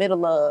dab in the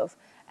middle of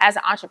as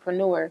an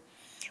entrepreneur.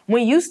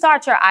 When you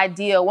start your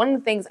idea, one of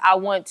the things I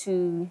want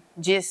to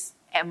just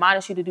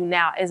admonish you to do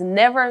now is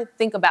never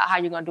think about how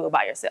you're going to do it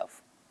by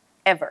yourself,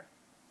 ever.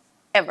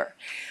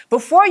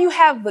 Before you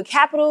have the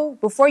capital,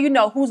 before you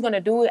know who's going to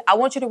do it, I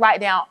want you to write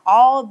down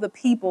all the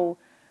people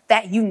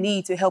that you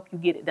need to help you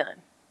get it done,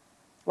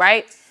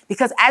 right?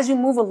 Because as you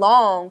move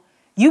along,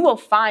 you will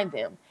find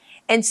them.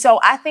 And so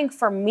I think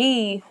for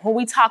me, when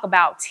we talk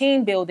about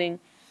team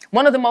building,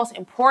 one of the most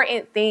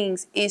important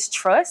things is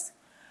trust,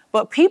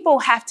 but people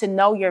have to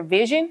know your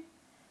vision.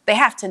 They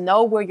have to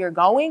know where you're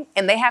going,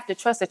 and they have to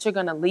trust that you're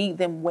going to lead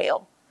them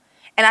well.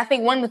 And I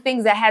think one of the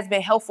things that has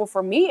been helpful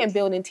for me in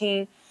building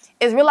team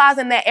is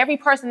realizing that every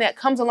person that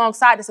comes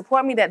alongside to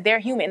support me, that they're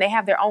human and they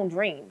have their own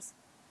dreams,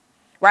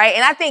 right?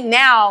 And I think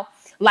now,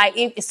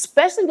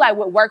 especially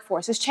with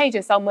workforce, it's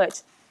changing so much.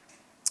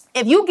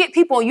 If you get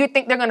people and you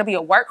think they're going to be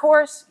a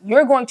workhorse,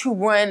 you're going to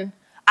run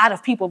out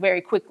of people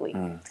very quickly.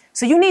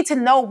 So you need to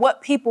know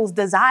what people's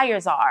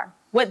desires are,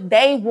 what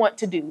they want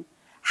to do.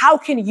 How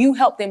can you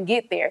help them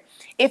get there?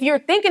 If you're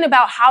thinking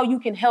about how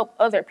you can help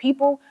other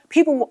people,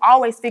 people will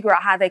always figure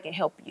out how they can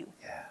help you.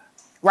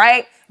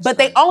 Right? But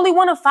they only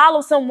want to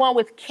follow someone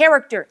with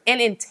character and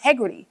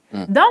integrity.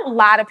 Don't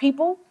lie to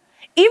people.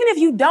 Even if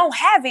you don't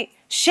have it,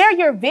 share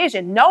your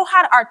vision. Know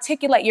how to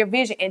articulate your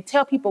vision and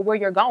tell people where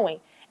you're going.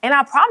 And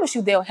I promise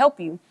you, they'll help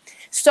you.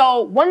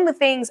 So one of the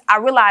things I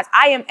realized,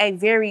 I am a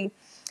very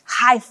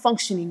high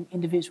functioning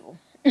individual.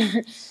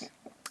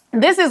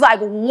 This is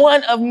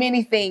one of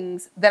many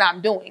things that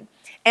I'm doing.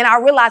 And I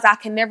realize I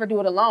can never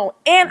do it alone.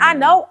 And I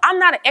know I'm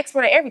not an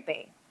expert at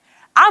everything.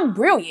 I'm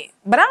brilliant,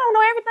 but I don't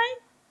know everything.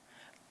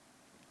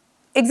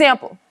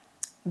 Example,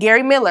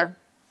 Gary Miller.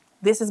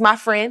 This is my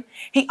friend.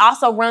 He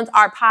also runs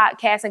our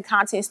podcast and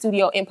content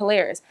studio in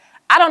Polaris.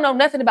 I don't know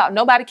nothing about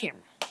nobody's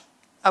camera.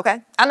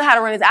 Okay? I know how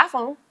to run his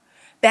iPhone.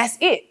 That's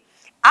it.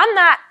 I'm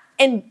not,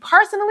 and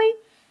personally,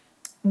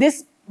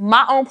 this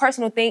my own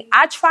personal thing,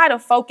 I try to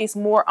focus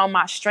more on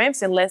my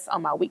strengths and less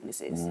on my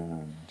weaknesses.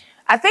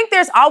 I think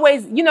there's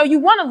always, you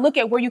want to look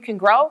at where you can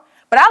grow,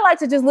 but I like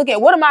to just look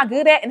at what am I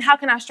good at and how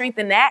can I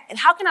strengthen that? And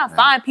how can I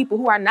find people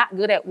who are not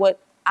good at what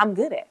I'm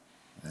good at?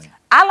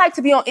 I like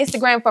to be on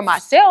Instagram for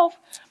myself,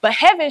 but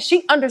Heaven,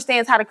 she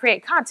understands how to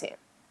create content,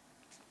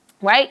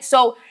 right?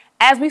 So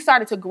as we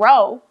started to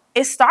grow,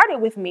 it started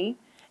with me.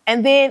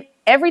 And then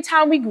every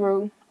time we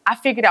grew, I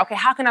figured out, okay,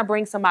 how can I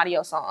bring somebody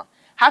else on?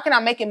 How can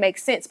I make it make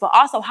sense? But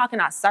also, how can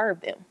I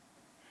serve them,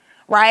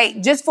 right?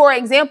 Just for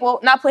example,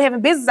 not put Heaven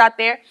business out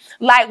there.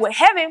 Like with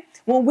Heaven,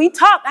 when we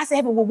talked, I said,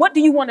 Heaven, well, what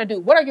do you want to do?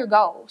 What are your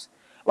goals,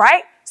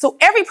 right? So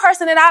every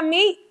person that I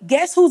meet,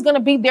 guess who's going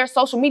to be their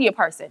social media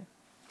person?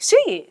 She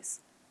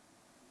is.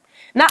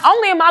 Not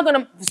only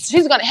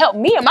she's going to help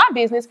me in my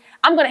business,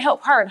 I'm going to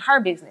help her in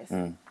her business.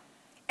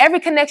 Every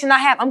connection I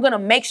have, I'm going to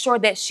make sure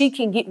that she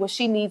can get what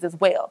she needs as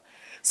well.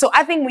 So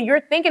I think when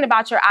you're thinking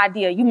about your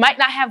idea, you might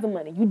not have the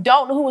money. You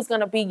don't know who it's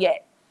going to be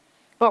yet.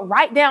 But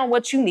write down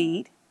what you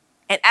need.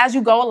 And as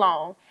you go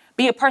along,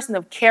 be a person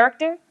of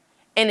character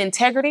and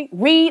integrity.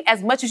 Read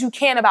as much as you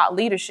can about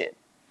leadership.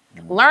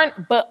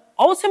 Learn, but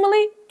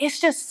ultimately, it's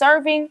just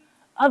serving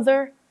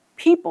other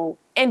people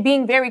and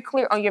being very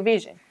clear on your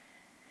vision.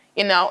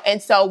 You know,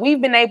 and so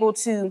we've been able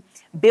to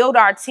build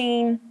our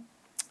team.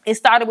 It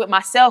started with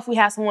myself. We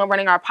have someone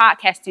running our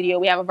podcast studio.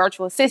 We have a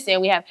virtual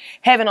assistant. We have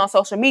Heaven on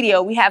social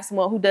media. We have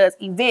someone who does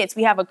events.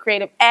 We have a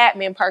creative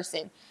admin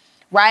person,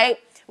 right?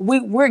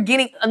 We're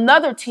getting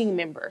another team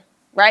member,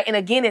 right? And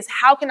again, it's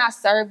how can I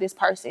serve this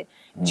person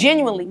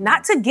genuinely,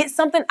 not to get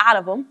something out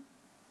of them,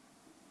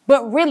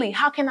 but really,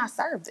 how can I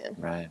serve them?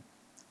 Right.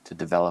 To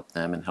develop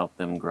them and help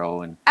them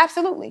grow and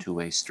absolutely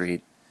two-way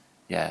street.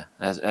 Yeah,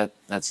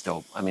 that's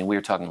dope. I mean, we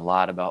were talking a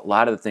lot of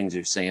the things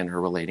you're saying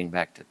are relating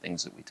back to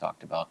things that we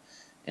talked about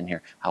in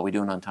here. How are we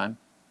doing on time?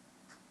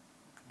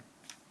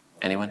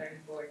 Anyone?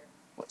 11:34.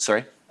 What,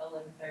 sorry?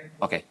 11:34.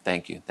 Okay,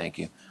 thank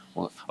you.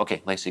 Well,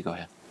 okay, Lacey, go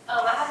ahead.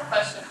 I have a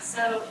question.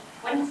 So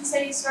when did you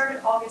say you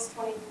started? August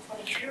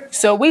 2022?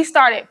 So we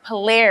started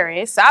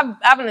Polaris. So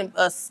I've been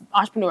an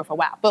entrepreneur for a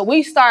while, but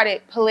we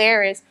started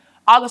Polaris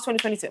August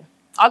 2022.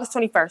 August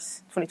 21st,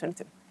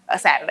 2022, a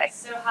Saturday.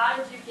 So how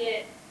did you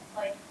get,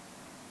 like,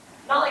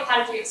 not like how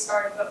did you get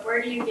started, but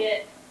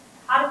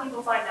how do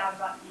people find out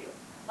about you?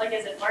 Like,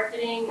 is it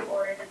marketing,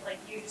 or is it like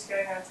you just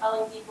going around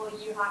telling people,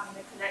 you having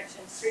the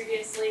connections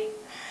previously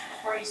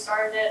before you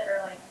started it,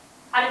 or like,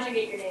 how did you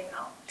get your name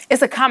out?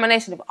 It's a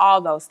combination of all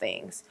those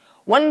things.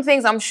 One of the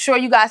things I'm sure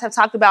you guys have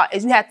talked about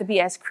is you have to be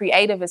as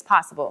creative as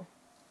possible,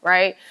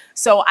 right?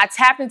 So I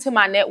tapped into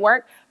my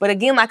network, but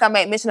again, like I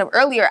made mention of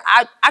earlier,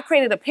 I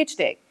created a pitch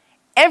deck.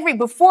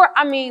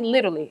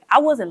 Literally, I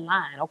wasn't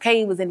lying,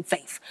 okay? It was in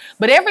faith.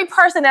 But every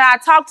person that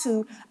I talked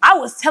to, I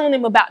was telling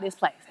them about this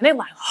place. And they're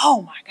like,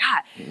 oh my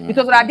God.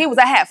 Because what I did was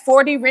I had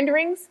 4D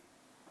renderings.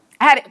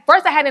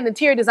 First I had an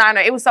interior designer.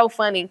 It was so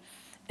funny.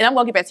 And I'm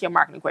going to get back to your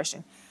marketing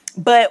question.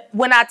 But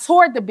when I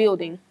toured the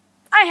building,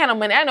 I had no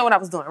money. I didn't know what I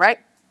was doing, right?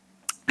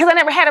 Because I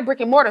never had a brick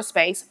and mortar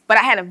space, but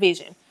I had a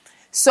vision.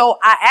 So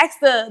I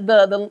asked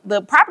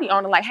the property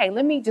owner, like, hey,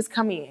 let me just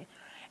come in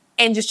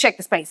and just check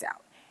the space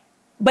out.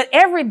 But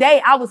every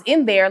day I was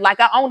in there, like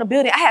I own a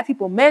building. I had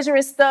people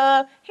measuring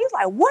stuff. He's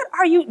like, what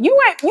are you?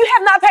 You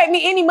have not paid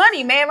me any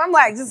money, ma'am. I'm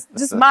like,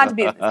 just mind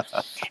your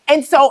business.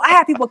 And so I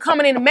had people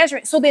coming in and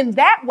measuring. So then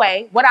that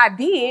way, what I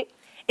did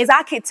is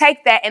I could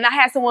take that and I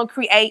had someone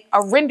create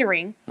a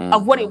rendering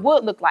of what it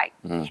would look like.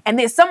 And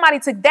then somebody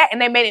took that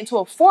and they made it into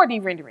a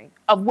 4D rendering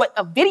of what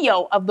a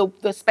video of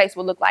the space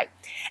would look like.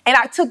 And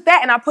I took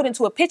that and I put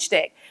into a pitch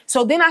deck.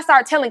 So then I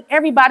started telling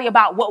everybody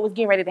about what was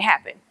getting ready to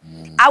happen.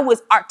 I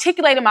was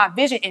articulating my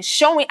vision and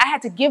showing, I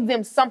had to give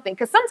them something.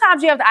 Because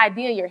sometimes you have the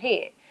idea in your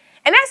head.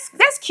 And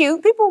that's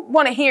cute. People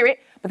want to hear it,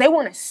 but they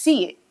want to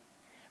see it,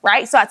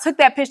 right? So I took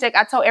that pitch deck.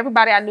 I told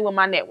everybody I knew in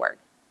my network,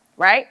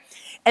 right?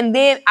 And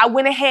then I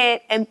went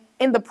ahead and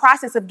in the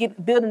process of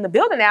building the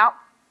building out,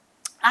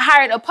 I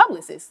hired a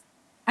publicist.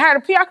 I hired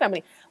a PR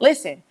company.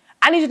 Listen,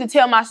 I need you to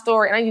tell my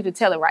story and I need you to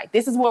tell it right.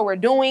 This is what we're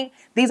doing.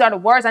 These are the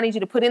words I need you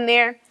to put in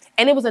there.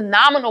 And it was a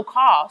nominal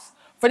cost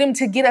for them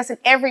to get us in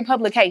every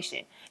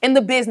publication, in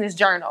the Business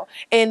Journal,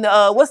 in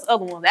what's the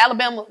other one? The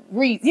Alabama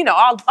Read,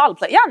 all the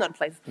places. Y'all know the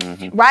places,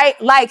 right?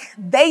 Like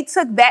they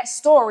took that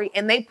story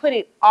and they put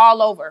it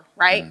all over,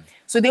 right?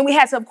 So then we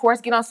had to, of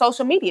course, get on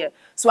social media.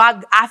 So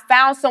I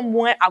found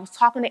someone, I was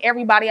talking to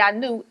everybody I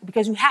knew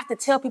because you have to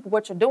tell people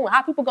what you're doing. How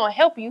are people going to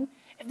help you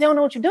if they don't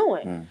know what you're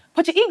doing?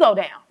 Put your ego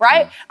down,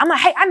 right? I'm like,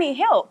 hey, I need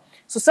help.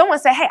 So someone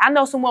said, hey, I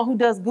know someone who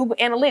does Google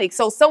Analytics.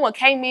 So someone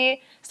came in,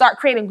 started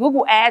creating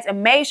Google ads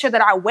and made sure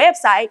that our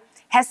website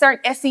had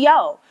certain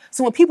SEO.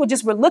 So when people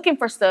just were looking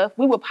for stuff,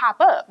 we would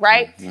pop up,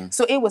 right?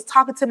 So it was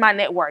talking to my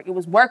network. It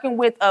was working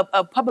with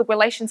a public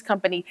relations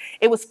company.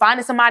 It was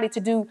finding somebody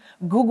to do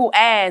Google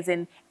ads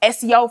and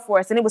SEO for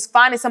us. And it was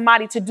finding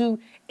somebody to do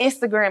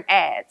Instagram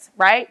ads,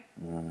 right?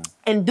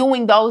 And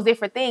doing those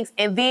different things.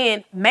 And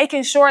then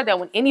making sure that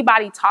when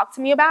anybody talked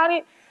to me about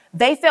it,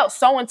 they felt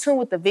so in tune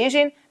with the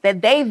vision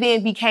that they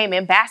then became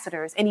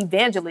ambassadors and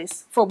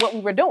evangelists for what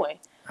we were doing.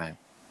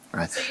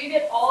 Right. So you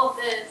did all of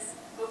this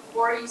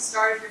before you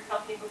started your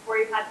company, before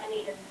you had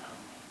any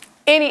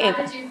income.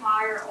 How did you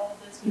hire all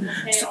of those people,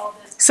 pay all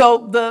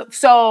this?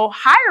 So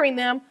hiring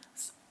them,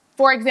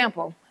 for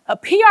example, a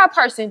PR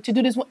person to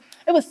do this,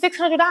 it was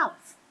 $600.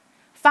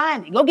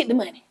 Find it, go get the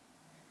money.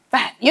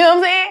 Find it. You know what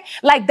I'm saying?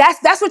 Like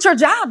that's what your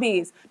job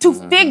is, to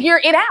figure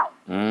it out,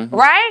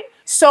 right?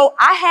 So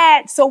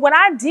what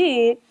I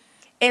did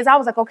is I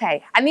was like,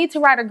 okay, I need to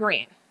write a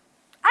grant.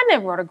 I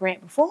never wrote a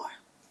grant before,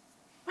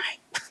 right?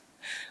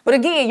 But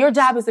again, your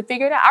job is to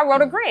figure it out. I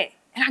wrote a grant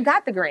and I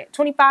got the grant,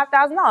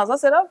 $25,000. I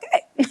said,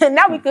 okay,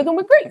 now we cooking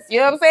with grease. You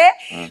know what I'm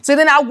saying? So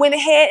then I went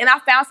ahead and I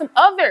found some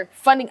other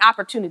funding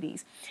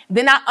opportunities.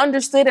 Then I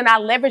understood and I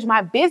leveraged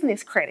my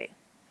business credit,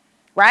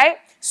 right?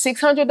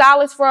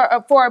 $600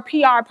 for a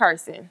PR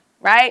person,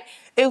 right?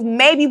 It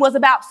maybe was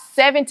about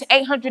 $700 to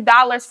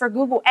 $800 for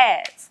Google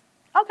ads.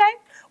 Okay.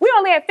 We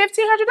only had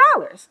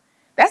 $1,500.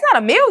 That's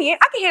not $1 million.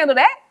 I can handle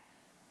that.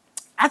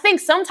 I think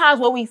sometimes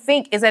what we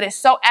think is that it's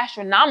so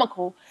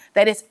astronomical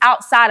that it's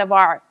outside of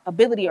our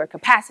ability or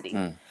capacity.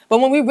 But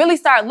when we really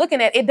start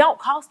looking at it, don't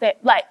cost that.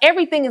 Like,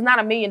 everything is not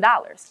 $1 million.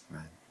 Right.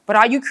 But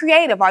are you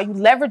creative? Are you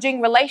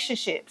leveraging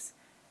relationships?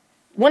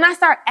 When I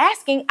start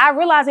asking, I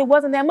realized it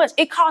wasn't that much.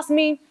 It cost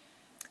me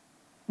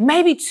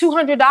maybe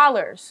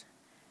 $200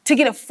 to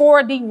get a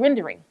 4D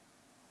rendering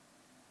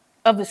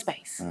of the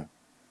space.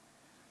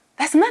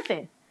 That's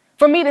nothing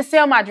for me to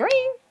sell my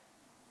dream.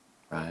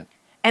 Right.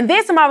 And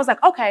then somebody was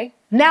like, okay,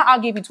 now I'll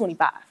give you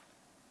 25.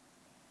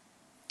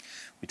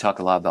 We talk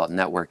a lot about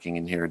networking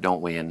in here,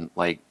 don't we? And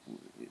like,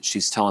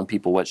 she's telling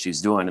people what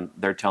she's doing, and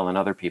they're telling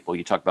other people.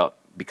 You talk about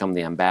become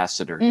the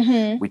ambassador.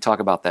 We talk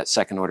about that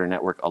second order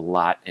network a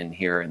lot in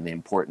here, and the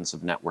importance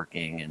of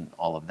networking and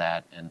all of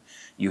that. And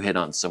you hit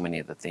on so many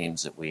of the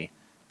themes that we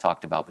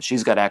talked about. But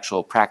she's got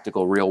actual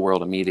practical, real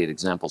world, immediate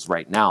examples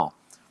right now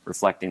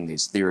reflecting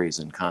these theories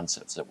and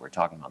concepts that we're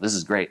talking about. This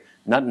is great.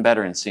 Nothing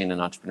better than seeing an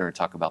entrepreneur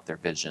talk about their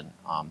vision,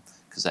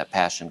 because that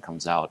passion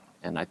comes out,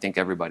 and I think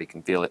everybody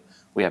can feel it.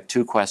 We have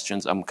 2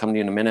 questions. I'm coming to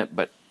you in a minute,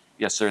 but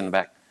yes, sir, in the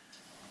back.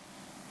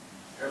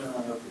 Early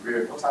on in your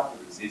career, what type of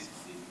resistance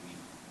did you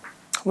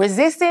meet?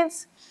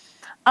 Resistance?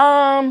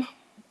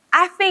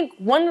 I think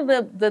one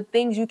of the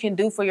things you can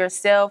do for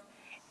yourself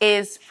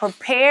is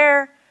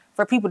prepare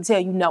for people to tell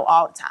you no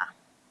all the time.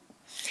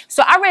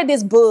 So I read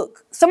this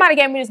book. Somebody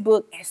gave me this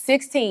book at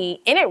 16,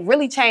 and it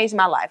really changed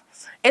my life.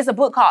 It's a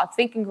book called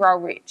Think and Grow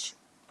Rich.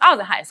 I was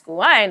in high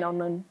school. I ain't know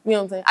nothing. You know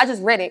what I'm saying? I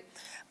just read it.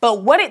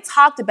 But what it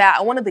talked about,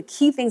 and one of the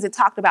key things it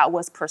talked about,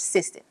 was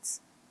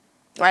persistence,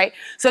 right?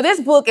 So this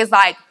book is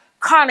like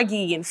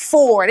Carnegie and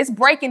Ford. It's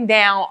breaking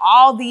down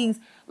all these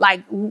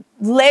like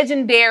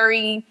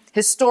legendary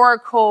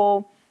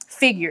historical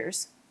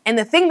figures. And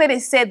the thing that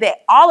it said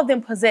that all of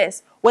them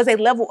possessed was a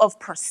level of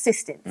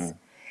persistence.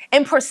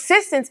 And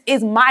persistence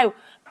is my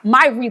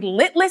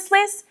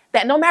relentlessness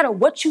that no matter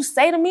what you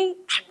say to me,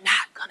 I'm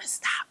not gonna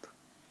stop.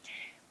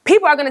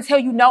 People are gonna tell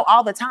you no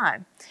all the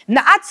time.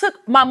 Now, I took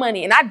my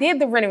money and I did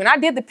the rendering and I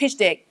did the pitch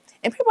deck,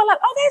 and people are like,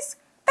 oh,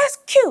 that's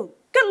cute.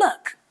 Good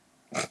luck.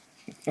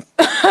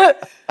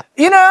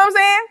 You know what I'm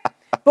saying?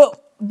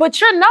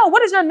 But your no,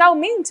 what does your no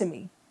mean to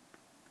me?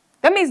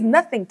 That means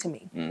nothing to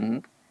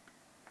me.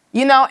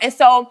 You know, and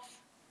so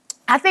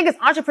I think as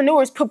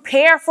entrepreneurs,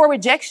 prepare for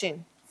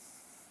rejection.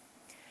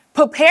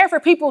 Prepare for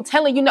people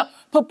telling you no.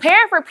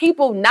 Prepare for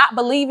people not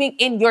believing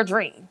in your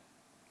dream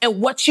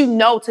and what you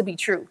know to be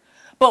true.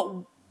 But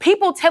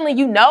people telling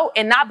you no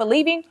and not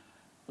believing,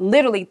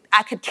 literally,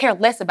 I could care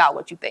less about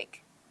what you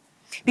think.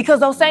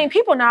 Because those same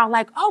people now are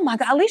like, oh my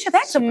God, Alycia,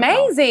 that's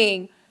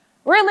amazing.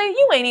 Really?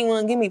 You ain't even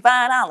gonna give me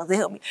 $5 to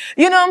help me.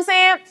 You know what I'm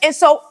saying? And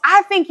so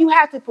I think you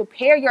have to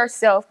prepare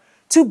yourself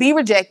to be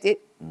rejected.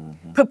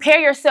 Prepare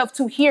yourself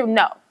to hear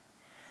no.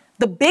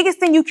 The biggest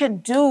thing you can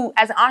do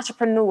as an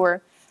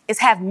entrepreneur is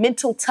have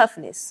mental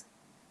toughness.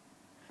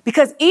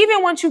 Because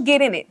even once you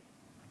get in it,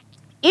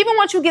 even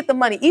once you get the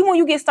money, even when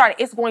you get started,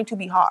 it's going to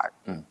be hard.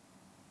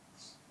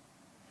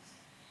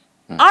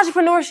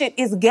 Entrepreneurship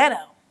is ghetto.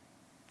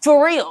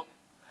 For real.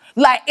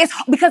 Like, it's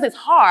because it's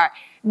hard.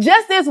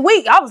 Just this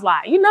week, I was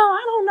like, I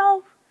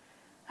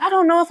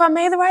don't know if I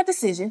made the right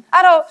decision.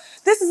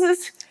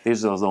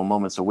 These are those little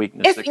moments of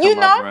weakness that come you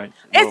know, up, right?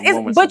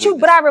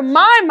 But I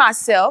remind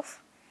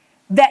myself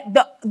that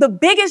the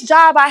biggest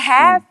job I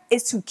have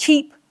is to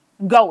keep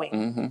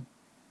going.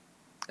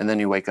 And then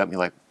you wake up and you're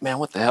like, man,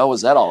 what the hell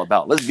was that all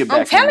about? Let's get back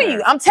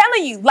I'm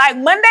telling you. Like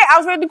Monday, I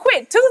was ready to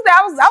quit. Tuesday,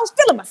 I was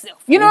feeling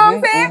myself. You know what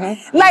I'm saying?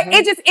 Like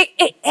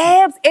it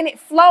ebbs and it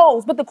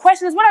flows. But the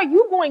question is, what are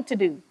you going to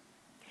do?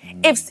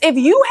 If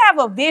you have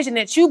a vision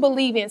that you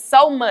believe in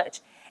so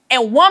much,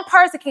 and one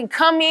person can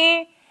come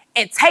in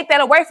and take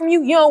that away from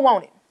you, you don't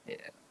want it.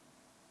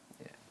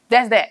 Yeah.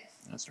 That's that.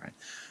 That's right.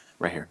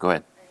 Right here. Go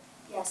ahead.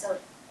 Yeah, so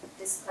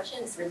this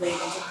question is related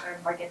to her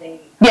marketing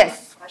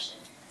question.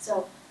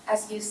 So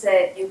as you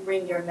said, you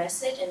bring your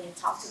message and you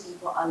talk to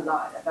people a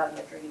lot about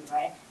your dream,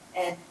 right?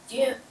 And do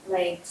you,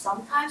 like,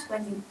 sometimes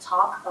when you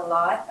talk a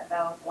lot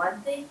about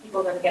one thing,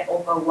 people are going to get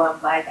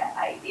overwhelmed by that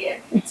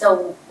idea.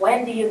 So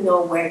when do you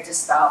know where to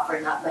stop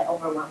or not, like,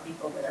 overwhelm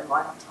people with a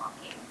lot of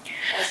talking?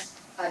 That's,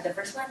 the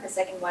first one. The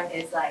second one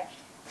is, like,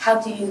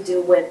 how do you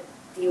deal with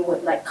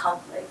like,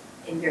 conflict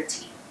in your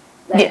team?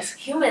 Like,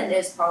 human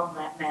is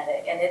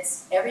problematic, and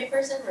it's every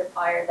person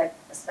requires, like,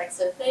 a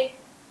specific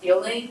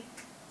dealing.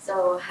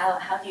 So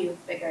how do you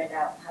figure it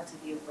out, how to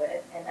deal with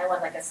it? And I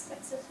want, like, a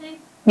specific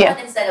one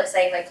instead of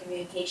saying, like,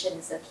 communication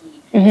is the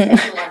key. So you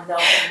want no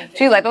communication.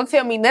 She's like, don't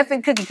tell me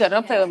nothing cookie cutter.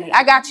 Don't tell me.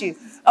 I got you.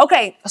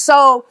 Okay,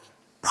 so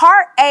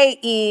part A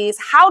is,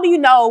 how do you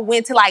know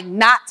when to, like,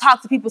 not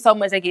talk to people so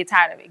much they get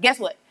tired of it? Guess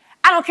what?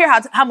 I don't care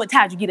how much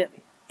tired you get of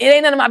it. It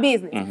ain't none of my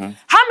business.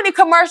 How many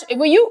commercials, I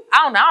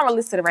don't really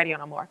listen to the radio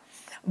no more.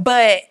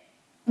 But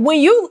how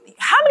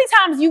many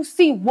times you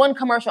see one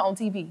commercial on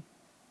TV?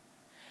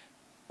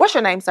 What's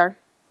your name, sir?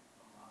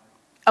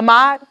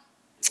 Ahmad?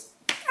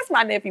 That's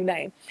my nephew's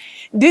name?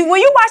 When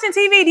you're watching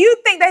TV, do you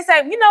think they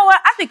say, you know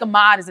what? I think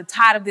Ahmad is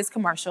tired of this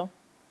commercial.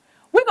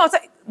 We're going to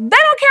say, they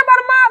don't care about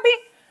Ahmad, B.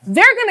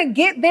 They're going to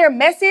get their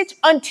message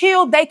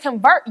until they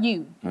convert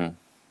you.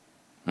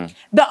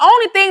 The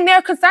only thing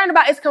they're concerned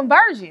about is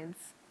conversions,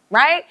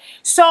 right?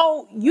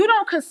 So you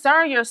don't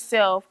concern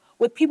yourself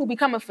with people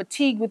becoming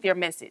fatigued with your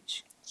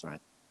message. That's right.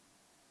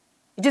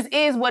 It just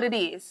is what it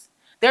is.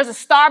 There's a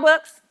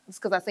Starbucks, it's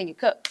because I seen your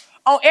cup,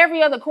 on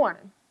every other corner.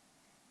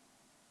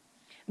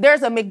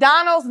 There's a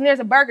McDonald's and there's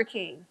a Burger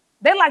King.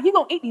 They're like, you're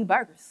going to eat these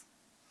burgers.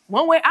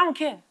 One way, I don't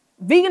care.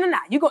 Vegan or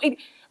not, you're going to eat,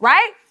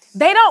 right?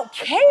 They don't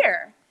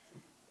care.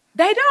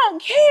 They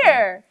don't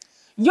care.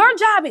 Your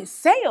job is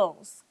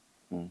sales.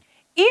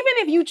 Even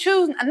if you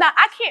choose, now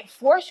I can't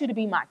force you to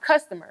be my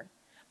customer,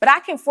 but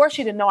I can force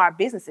you to know our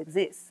business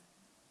exists.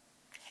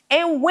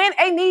 And when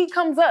a need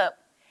comes up,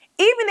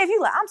 even if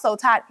you're like, I'm so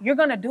tired, you're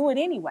going to do it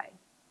anyway.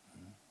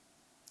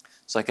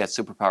 It's like that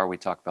superpower we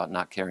talk about,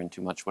 not caring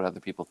too much what other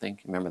people think.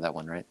 You remember that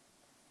one, right?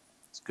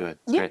 It's good.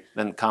 It's great.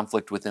 Then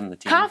conflict within the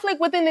team. Conflict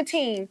within the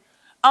team.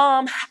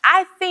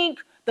 I think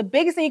the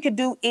biggest thing you could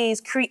do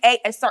is create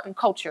a certain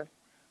culture.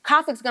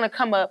 Conflict's going to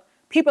come up.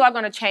 People are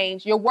going to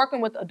change. You're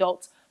working with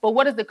adults. But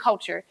what is the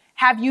culture?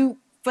 Have you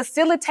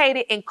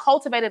facilitated and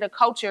cultivated a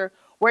culture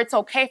where it's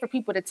okay for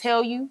people to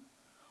tell you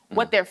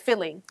what they're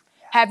feeling?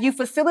 Have you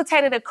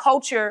facilitated a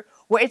culture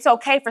where it's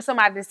okay for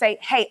somebody to say,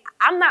 hey,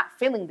 I'm not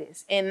feeling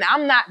this and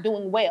I'm not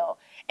doing well?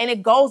 And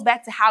it goes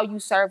back to how you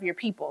serve your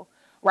people,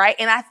 right?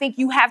 And I think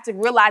you have to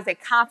realize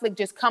that conflict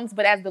just comes,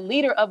 but as the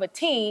leader of a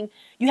team,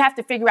 you have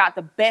to figure out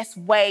the best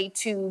way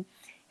to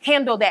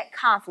handle that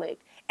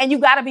conflict. And you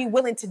got to be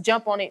willing to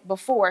jump on it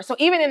before. So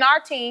even in our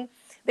team,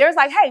 there's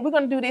like, hey, we're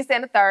going to do this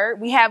and the third.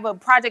 We have a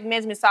project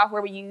management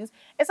software we use.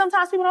 And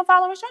sometimes people don't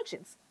follow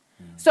instructions.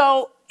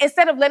 So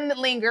instead of letting it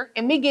linger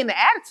and me getting the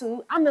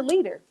attitude, I'm the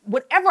leader.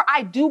 Whatever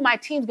I do, my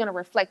team's going to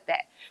reflect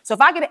that. So if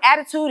I get an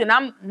attitude and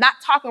I'm not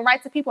talking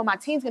right to people, my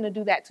team's going to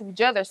do that to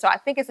each other. So I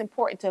think it's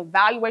important to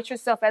evaluate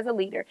yourself as a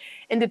leader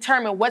and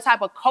determine what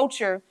type of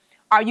culture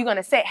are you going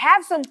to set.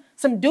 Have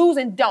some do's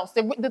and don'ts.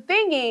 The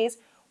thing is,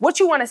 what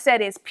you want to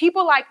set is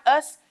people like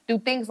us do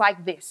things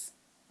like this.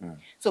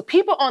 So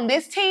people on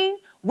this team,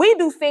 we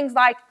do things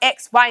like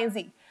X, Y, and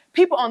Z.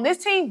 People on this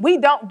team, we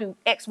don't do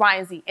X, Y,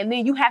 and Z. And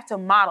then you have to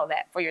model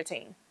that for your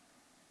team.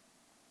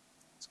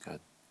 It's good.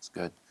 It's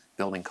good.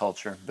 Building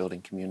culture,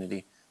 building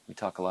community. We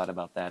talk a lot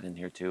about that in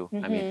here too.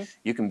 I mean,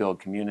 you can build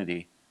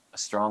community, a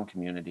strong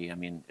community. I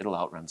mean, it'll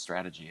outrun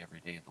strategy every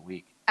day of the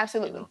week.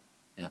 Absolutely. You know?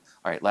 Yeah.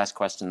 All right, last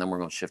question, then we're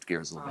going to shift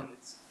gears a little bit.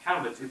 It's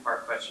kind of a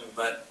two-part question,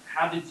 but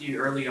how did you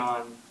early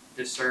on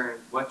discern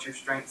what your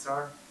strengths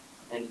are?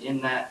 And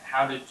in that,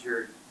 how did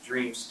your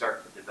dreams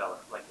start to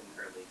develop, like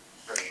in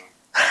early on?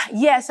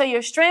 Yeah, so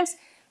your strengths,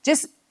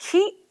 just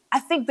I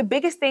think the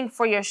biggest thing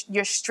for your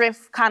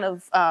strength kind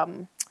of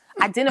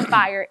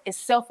identifier is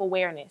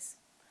self-awareness.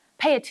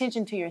 Pay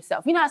attention to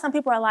yourself. You know how some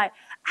people are like,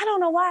 I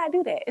don't know why I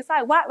do that. It's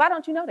like, why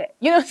don't you know that?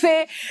 You know what I'm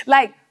saying?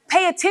 Like,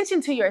 pay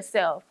attention to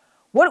yourself.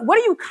 What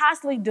are you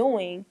constantly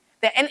doing?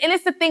 And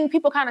it's the thing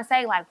people kind of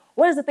say, like,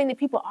 what is the thing that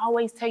people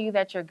always tell you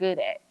that you're good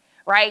at,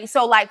 right?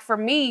 So, like, for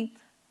me,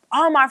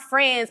 all my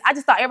friends, I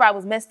just thought everybody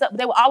was messed up, but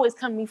they would always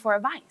come to me for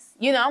advice.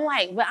 You know, I'm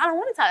like, but I don't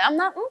want to talk. I'm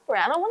not Oprah.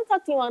 I don't want to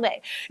talk to you all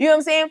day. You know what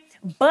I'm saying?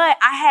 But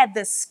I had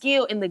the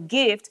skill and the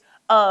gift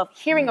of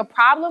hearing a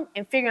problem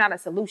and figuring out a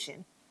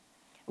solution,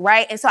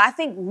 right? And so I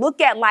think look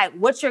at like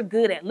what you're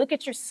good at. Look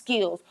at your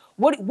skills.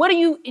 What do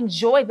you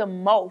enjoy the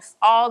most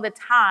all the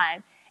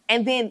time?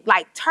 And then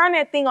like turn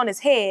that thing on its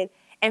head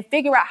and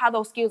figure out how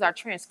those skills are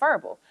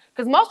transferable.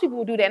 Because most people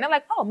will do that and they're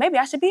like, oh, maybe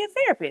I should be a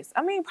therapist.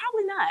 I mean,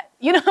 probably not.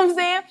 You know what I'm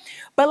saying?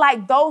 But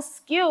like those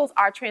skills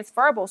are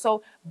transferable.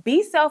 So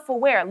be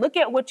self-aware. Look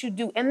at what you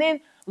do and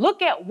then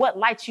look at what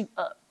lights you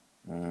up.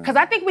 Because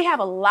I think we have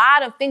a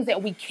lot of things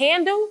that we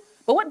can do,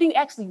 but what do you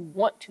actually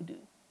want to do?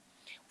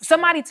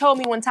 Somebody told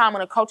me one time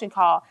on a coaching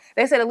call,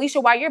 they said,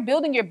 Alycia, while you're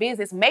building your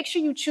business, make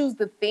sure you choose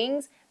the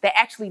things that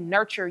actually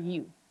nurture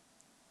you.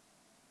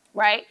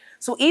 Right?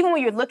 So even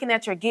when you're looking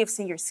at your gifts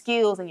and your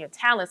skills and your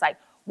talents, like,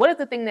 what is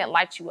the thing that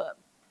lights you up?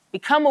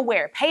 Become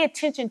aware. Pay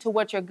attention to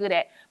what you're good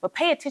at, but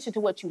pay attention to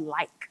what you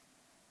like.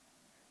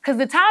 Because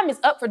the time is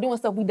up for doing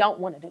stuff we don't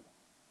want to do.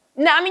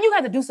 Now, I mean, you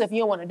have to do stuff you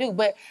don't want to do,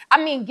 but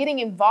I mean, getting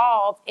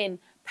involved in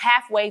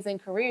pathways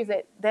and careers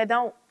that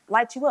don't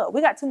light you up.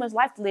 We got too much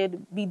life to live to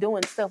be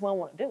doing stuff we don't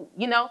want to do,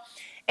 you know?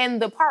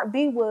 And the part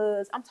B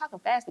was, I'm talking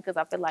fast because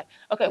I feel like,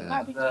 okay,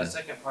 part B. The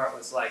second part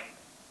was like,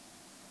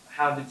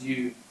 how did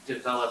you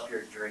develop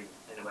your dream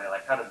in a way?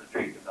 Like, how did the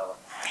dream develop?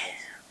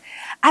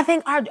 I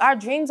think our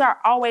dreams are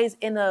always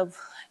in an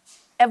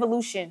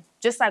evolution,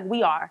 just like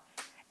we are.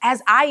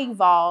 As I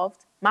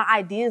evolved, my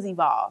ideas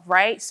evolve,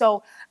 right?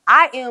 So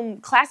I am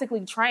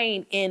classically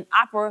trained in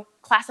opera,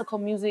 classical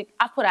music.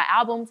 I've put out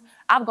albums.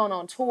 I've gone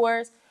on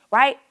tours,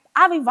 right?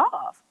 I've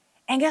evolved.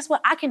 And guess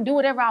what? I can do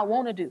whatever I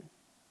want to do.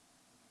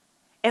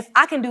 If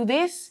I can do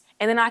this,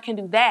 and then I can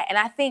do that. And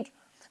I think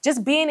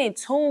just being in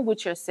tune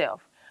with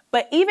yourself.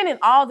 But even in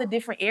all the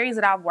different areas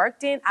that I've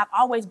worked in, I've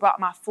always brought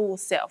my full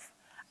self.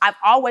 I've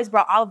always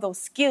brought all of those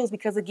skills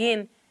because,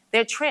 again,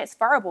 they're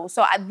transferable.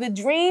 So the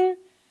dream,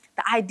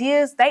 the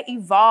ideas, they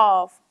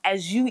evolve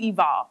as you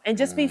evolve. And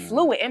just be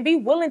fluid and be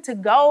willing to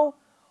go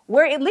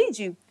where it leads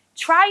you.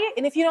 Try it,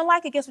 and if you don't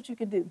like it, guess what you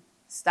can do?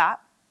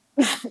 Stop.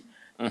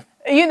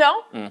 You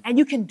know? And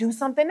you can do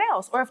something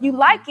else. Or if you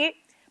like it,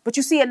 but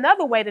you see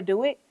another way to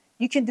do it,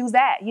 you can do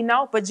that, you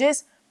know? But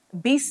just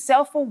be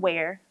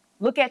self-aware,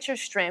 look at your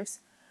strengths,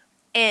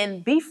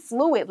 and be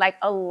fluid. Like,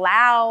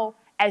 allow,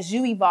 as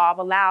you evolve,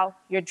 allow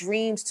your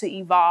dreams to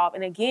evolve.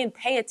 And again,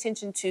 pay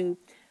attention to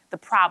the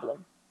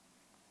problem.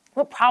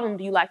 What problem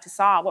do you like to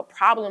solve? What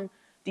problem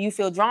do you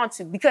feel drawn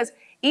to? Because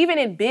even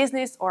in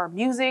business or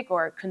music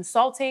or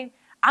consulting,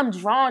 I'm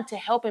drawn to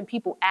helping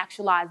people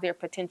actualize their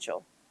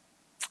potential.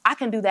 I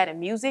can do that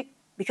in music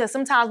because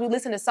sometimes we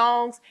listen to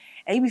songs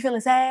and you be feeling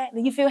sad,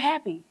 then you feel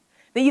happy.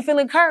 Then you feel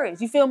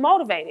encouraged, you feel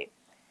motivated.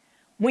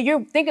 When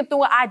you're thinking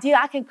through an idea,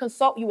 I can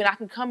consult you and I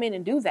can come in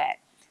and do that.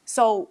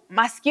 So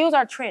my skills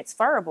are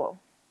transferable,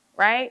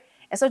 right?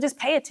 And so just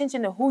pay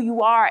attention to who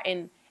you are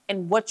and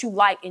what you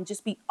like, and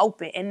just be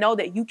open and know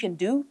that you can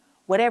do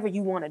whatever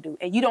you want to do.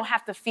 And you don't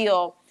have to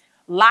feel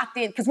locked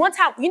in. Because one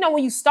time, you know,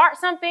 when you start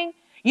something,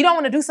 you don't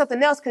want to do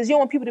something else because you don't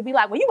want people to be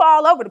like, well, you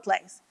all over the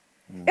place.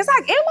 It's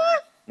like, am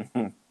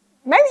I?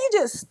 Maybe you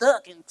just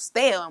stuck and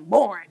stale and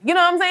boring. You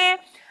know what I'm saying?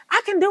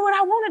 I can do what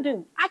I want to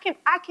do.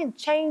 I can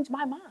change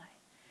my mind,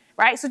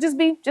 right? So just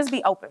be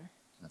open.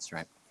 That's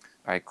right.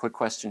 All right, quick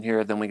question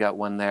here. Then we got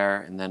one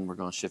there, and then we're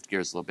going to shift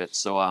gears a little bit.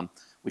 So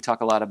we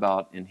talk a lot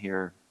about in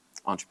here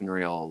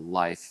entrepreneurial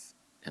life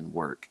and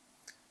work.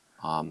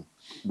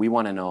 We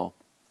want to know,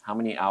 how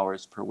many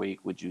hours per week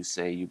would you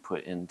say you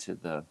put into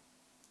the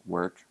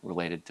work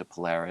related to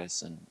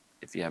Polaris, and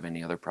if you have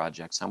any other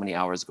projects, how many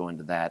hours go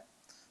into that?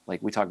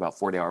 Like, we talk about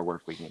 40-hour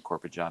work week in a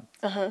corporate job.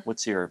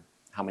 What's your,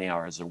 how many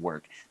hours of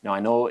work? Now, I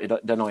know it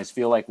doesn't always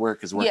feel like work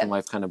because work and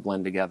life kind of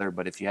blend together,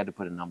 but if you had to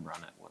put a number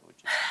on it, what would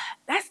you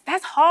say?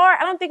 That's hard.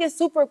 I don't think it's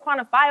super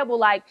quantifiable.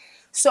 Like,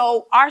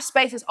 so our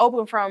space is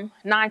open from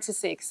 9 to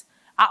 6.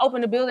 I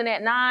open the building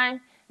at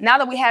 9. Now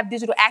that we have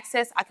digital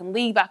access, I can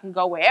leave, I can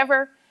go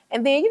wherever.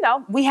 And then, you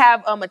know, we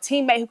have a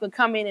teammate who can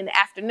come in the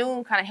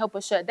afternoon, kind of help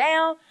us shut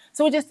down.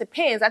 So it just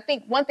depends. I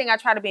think one thing I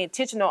try to be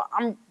intentional,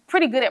 I'm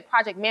pretty good at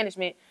project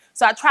management.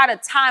 So I try to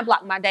time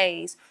block my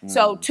days.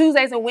 So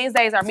Tuesdays and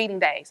Wednesdays are meeting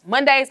days.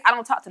 Mondays, I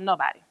don't talk to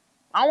nobody.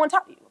 I don't want to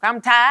talk to you.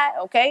 I'm tired,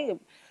 okay?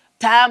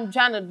 I'm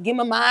trying to get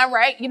my mind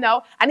right, you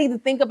know. I need to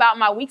think about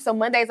my week. So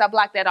Mondays, I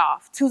block that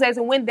off. Tuesdays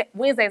and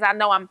Wednesdays, I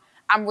know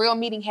I'm real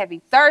meeting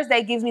heavy.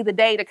 Thursday gives me the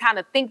day to kind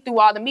of think through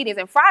all the meetings.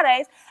 And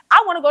Fridays,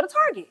 I want to go to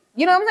Target.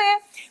 You know what I'm saying?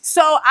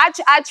 So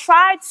I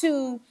try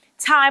to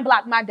time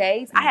block my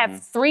days. I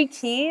have 3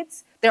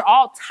 kids. They're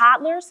all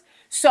toddlers.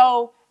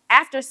 So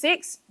after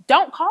 6,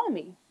 don't call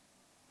me.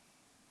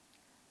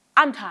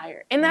 I'm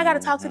tired. And I got to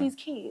talk to these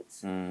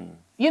kids. You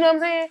know what I'm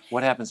saying?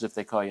 What happens if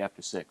they call you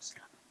after 6?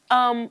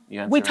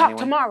 We talk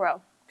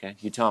tomorrow. Okay.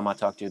 You tell them I'll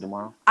talk to you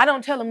tomorrow? I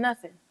don't tell them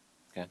nothing.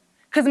 Okay.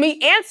 Because me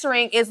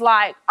answering is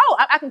like, oh,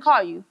 I can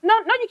call you. No,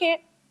 you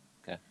can't.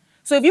 Okay.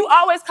 So if you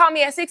always call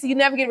me at 6 and you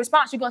never get a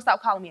response, you're going to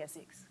stop calling me at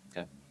 6.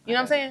 Okay. You know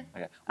what I'm saying?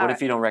 Okay. What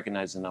if you don't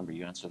recognize the number?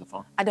 You answer the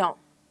phone? I don't.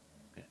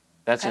 Okay.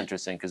 That's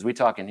interesting, because we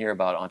talk in here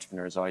about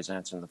entrepreneurs always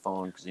answering the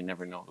phone because you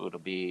never know who it'll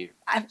be.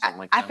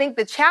 I think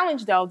the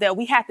challenge, though, that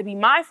we have to be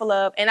mindful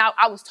of, and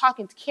I was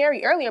talking to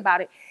Carrie earlier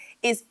about it,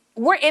 is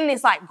we're in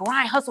this like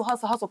grind,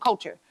 hustle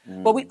culture.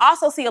 But we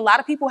also see a lot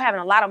of people having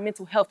a lot of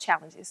mental health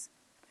challenges.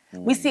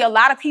 We see a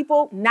lot of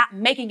people not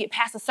making it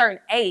past a certain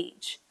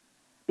age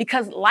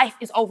because life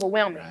is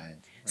overwhelming. Right.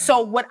 So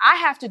what I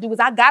have to do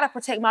is I got to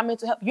protect my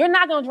mental health. You're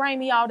not going to drain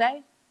me all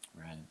day.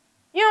 Right.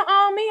 You don't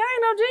own me. I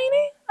ain't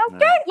no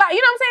genie. Okay. No. Like,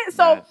 you know what I'm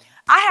saying? So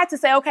I had to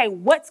say, okay,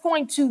 what's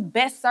going to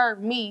best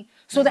serve me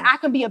so that I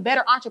can be a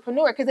better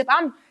entrepreneur? Because if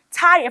I'm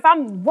tired, if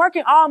I'm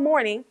working all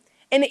morning,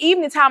 in the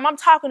evening time, I'm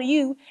talking to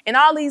you and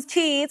all these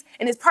kids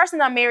and this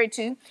person I'm married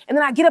to, and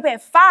then I get up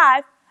at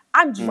 5,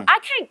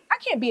 I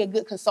can't be a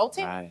good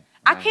consultant. Right.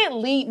 I can't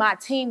lead my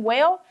team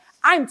well.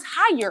 I'm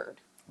tired.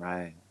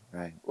 Right.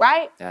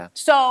 Yeah.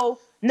 So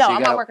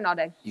I'm not working all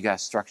day. You got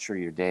to structure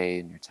your day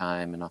and your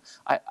time and all.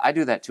 I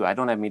do that too. I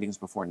don't have meetings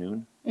before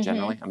noon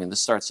generally. I mean,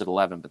 this starts at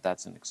 11, but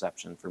that's an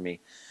exception for me.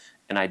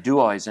 And I do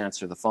always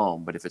answer the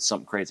phone, but if it's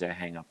something crazy, I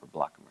hang up or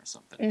block them or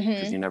something,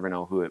 because you never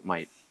know who it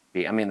might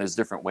be. I mean, there's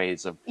different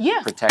ways of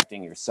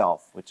protecting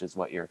yourself, which is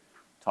what you're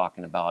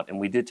talking about. And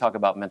we did talk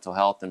about mental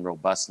health and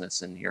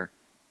robustness in here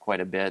quite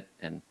a bit,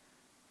 and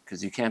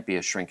because you can't be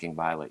a shrinking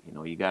violet, you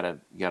know, you gotta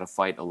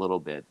fight a little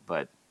bit,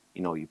 but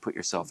you know, you put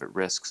yourself at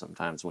risk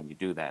sometimes when you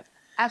do that.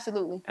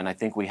 Absolutely. And I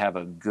think we have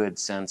a good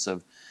sense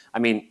of, I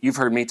mean, you've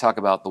heard me talk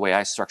about the way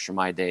I structure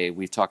my day.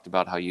 We've talked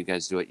about how you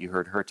guys do it. You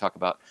heard her talk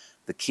about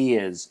the key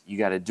is you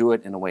got to do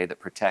it in a way that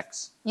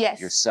protects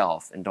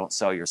yourself and don't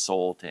sell your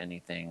soul to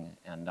anything.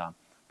 And but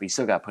you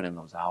still got to put in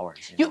those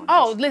hours.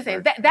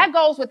 Listen, that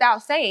goes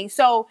without saying.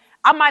 So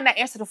I might not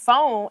answer the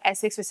phone at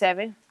 6 or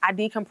 7. I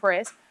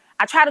decompress.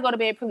 I try to go to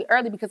bed pretty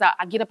early because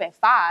I get up at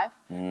 5.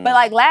 But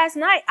like last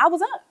night, I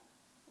was up,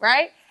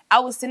 right? I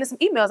was sending some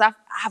emails. I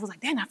was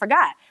like, damn, I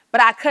forgot. But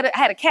I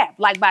had a cap.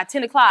 Like by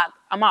 10 o'clock,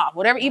 I'm off.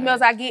 Whatever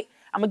emails I get,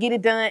 I'm gonna get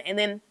it done, and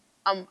then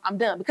I'm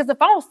done. Because the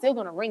phone's still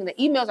gonna ring. The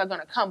emails are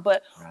gonna come.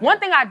 But one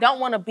thing I don't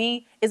want to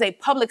be is a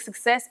public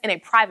success and a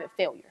private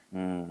failure.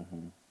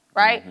 Mm-hmm.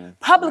 Right? Mm-hmm.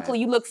 Publicly,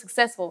 you look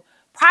successful.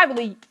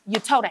 Privately, you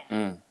toe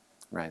down.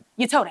 Right.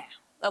 You toe down.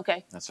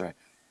 Okay. That's right.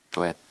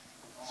 Go ahead.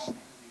 What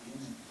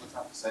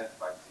type of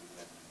sacrifice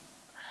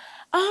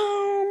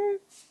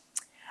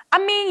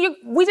I mean,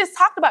 we just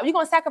talked about you're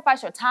gonna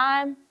sacrifice your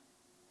time.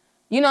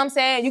 You know what I'm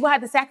saying? You're gonna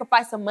have to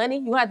sacrifice some money.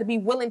 You're gonna have to be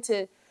willing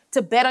to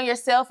bet on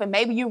yourself, and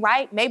maybe you're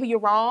right, maybe you're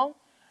wrong.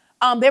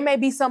 There may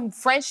be some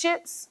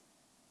friendships,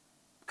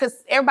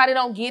 because everybody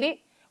don't get it,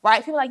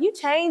 right? People are like, you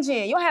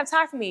changing, you don't have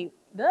time for me.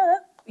 Duh.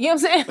 You know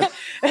what I'm saying?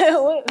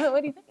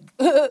 what do you think?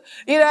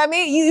 You know what I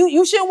mean?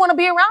 You shouldn't want to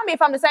be around me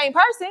if I'm the same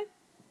person,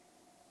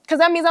 because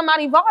that means I'm not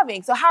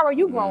evolving. So how are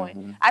you growing?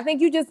 Mm-hmm. I think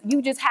you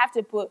just have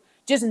to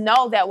just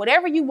know that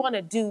whatever you want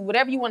to do,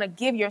 whatever you want to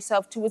give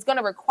yourself to, is going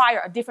to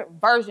require a different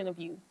version of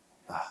you.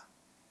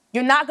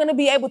 You're not going to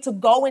be able to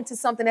go into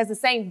something as the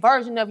same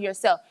version of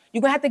yourself.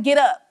 You're going to have to get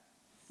up.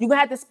 You're going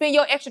to have to spend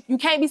your extra, you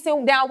can't be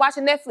sitting down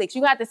watching Netflix.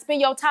 You're going to have to spend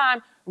your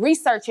time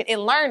researching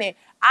and learning.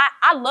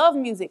 I love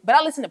music, but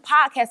I listen to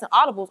podcasts and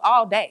audibles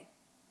all day.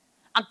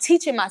 I'm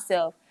teaching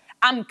myself.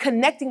 I'm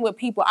connecting with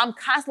people. I'm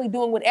constantly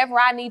doing whatever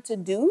I need to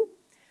do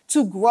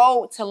to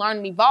grow, to learn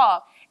and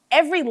evolve.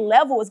 Every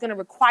level is going to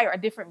require a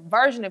different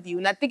version of you.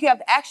 And I think you have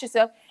to ask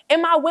yourself,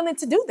 am I willing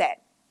to do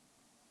that?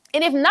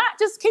 And if not,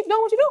 just keep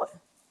doing what you're doing.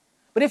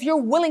 But if you're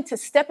willing to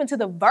step into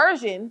the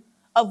version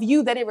of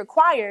you that it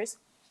requires,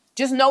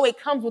 just know it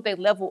comes with a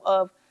level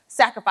of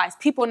sacrifice.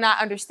 People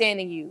not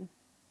understanding you,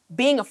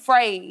 being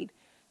afraid,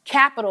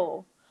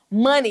 capital,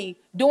 money,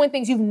 doing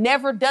things you've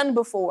never done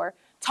before,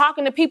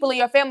 talking to people in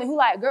your family who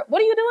like, girl, what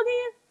do you do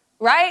again?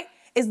 Right?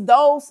 It's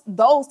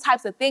those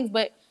types of things,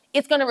 but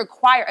it's going to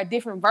require a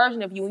different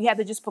version of you. And you have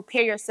to just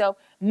prepare yourself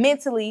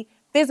mentally,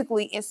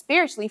 physically, and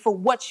spiritually for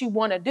what you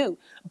want to do.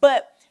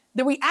 But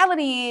the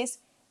reality is,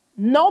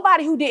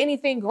 nobody who did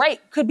anything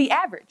great could be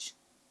average.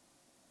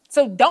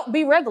 So don't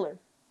be regular.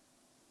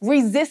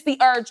 Resist the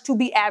urge to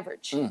be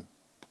average. You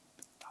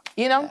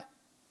know? Yeah.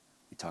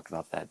 We talked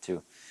about that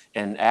too.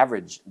 And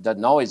average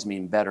doesn't always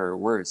mean better or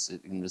worse.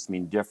 It can just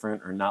mean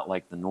different or not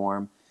like the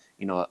norm.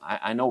 You know,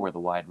 I know where the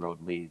wide road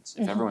leads.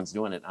 If everyone's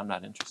doing it, I'm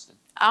not interested.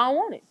 I don't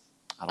want it.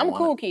 I'm a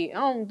cool it. kid. I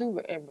don't do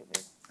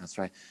everything. That's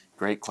right.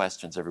 Great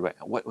questions, everybody.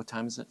 What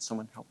time is it?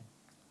 Someone help me.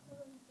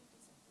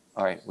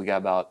 All right, we got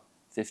about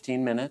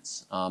 15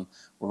 minutes. We're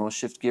going to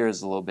shift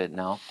gears a little bit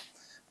now.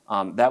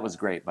 That was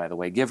great, by the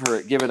way. Give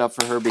it up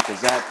for her,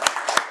 because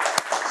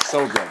that's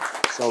so good,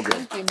 so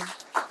good. Thank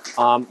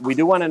you. We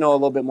do want to know a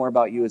little bit more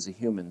about you as a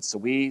human. So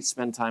we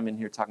spend time in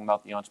here talking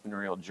about the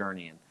entrepreneurial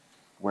journey and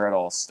where it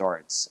all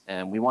starts.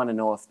 And we want to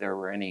know if there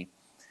were any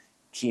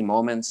key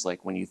moments,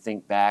 like when you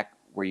think back,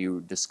 where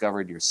you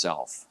discovered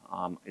yourself.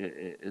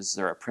 Is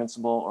there a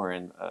principle or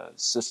a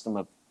system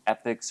of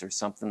ethics or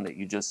something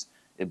that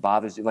it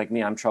bothers you? Like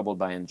me, I'm troubled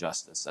by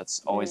injustice.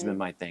 That's always been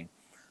my thing.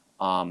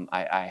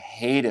 I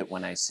hate it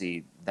when I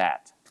see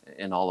that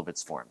in all of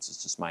its forms.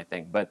 It's just my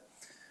thing. But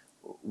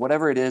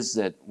whatever it is,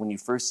 that when you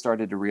first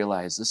started to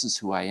realize this is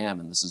who I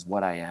am and this is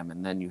what I am,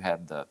 and then you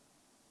had the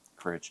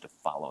courage to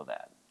follow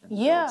that and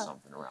build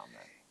something around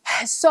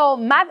that. So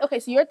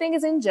your thing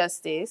is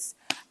injustice.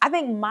 I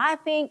think my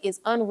thing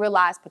is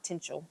unrealized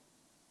potential.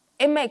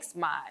 It makes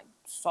my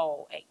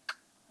soul ache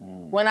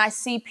when I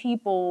see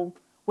people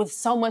with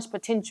so much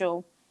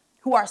potential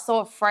who are so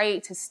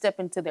afraid to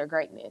step into their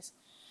greatness.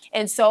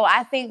 And so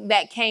I think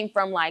that came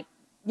from, like,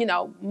 you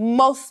know,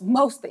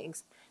 most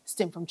things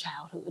stem from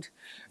childhood,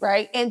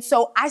 right? And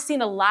so I've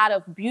seen a lot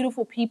of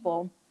beautiful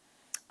people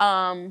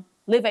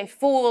live a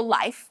full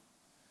life,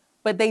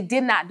 but they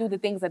did not do the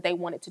things that they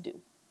wanted to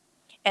do.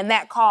 And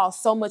that caused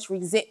so much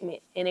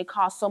resentment, and it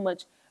caused so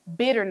much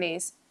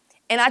bitterness.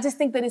 And I just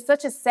think that it's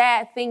such a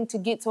sad thing to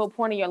get to a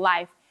point in your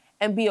life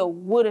and be a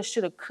woulda,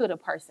 shoulda, coulda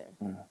person.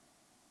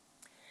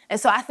 And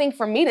so I think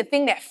for me, the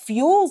thing that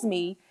fuels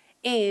me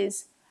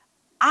is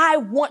I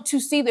want to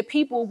see the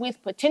people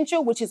with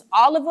potential, which is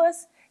all of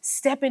us,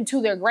 step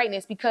into their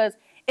greatness, because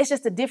it's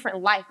just a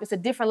different life. It's a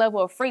different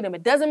level of freedom.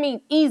 It doesn't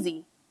mean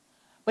easy,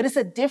 but it's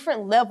a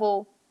different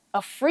level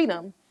of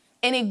freedom.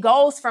 And it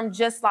goes from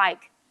just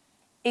like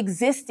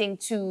existing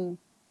to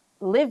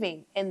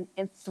living and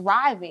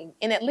thriving,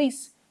 and at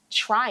least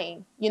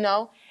trying, you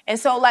know? And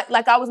so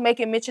like I was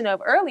making mention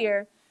of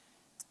earlier,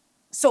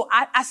 so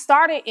I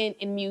started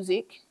in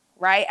music,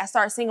 right? I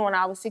started singing when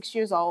I was 6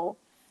 years old.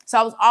 So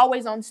I was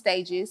always on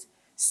stages.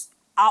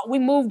 We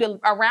moved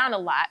around a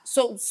lot.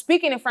 So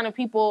speaking in front of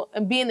people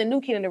and being the new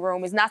kid in the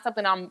room is not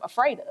something I'm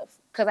afraid of,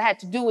 because I had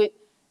to do it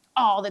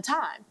all the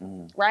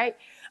time, right?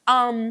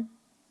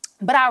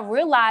 But I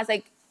realized,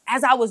 like,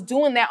 as I was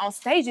doing that on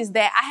stages,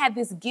 that I had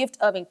this gift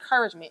of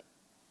encouragement.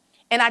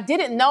 And I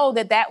didn't know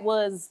that that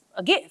was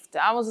a gift.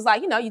 I was just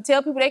like, you know, you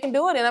tell people they can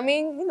do it, and I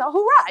mean, you know,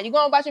 hoorah, you're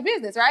going about your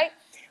business, right?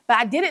 But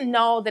I didn't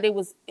know that it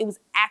was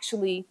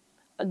actually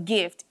a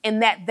gift,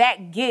 and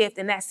that gift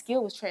and that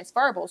skill was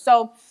transferable.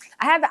 So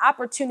I had the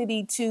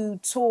opportunity to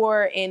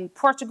tour in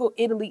Portugal,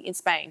 Italy, and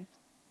Spain.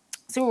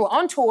 So we were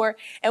on tour,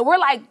 and we're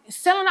like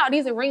selling out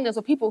these arenas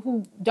with people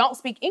who don't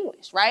speak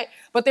English, right?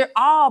 But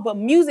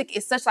music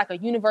is such like a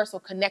universal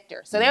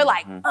connector. So they're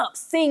like up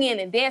singing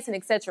and dancing,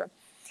 etc.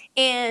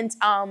 And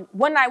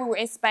one night we were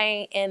in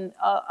Spain, and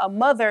a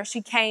mother,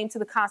 she came to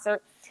the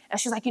concert, and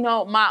she's like,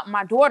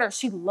 my daughter,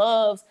 she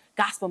loves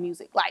gospel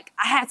music. Like,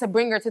 I had to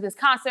bring her to this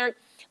concert.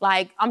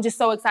 Like, I'm just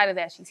so excited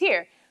that she's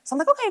here. So I'm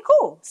like, okay,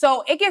 cool.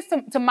 So it gets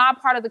to my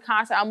part of the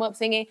concert. I'm up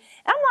singing,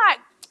 and I'm like,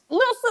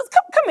 little sis,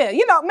 come here.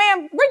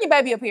 Ma'am, bring your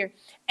baby up here.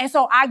 And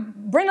so I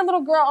bring the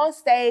little girl on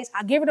stage.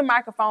 I give her the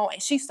microphone,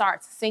 and she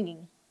starts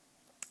singing.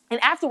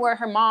 And afterward,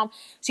 her mom,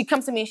 she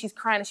comes to me and she's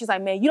crying. And she's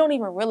like, man, you don't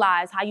even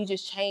realize how you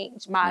just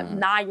changed my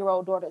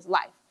 9-year-old daughter's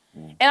life.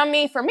 And I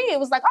mean, for me, it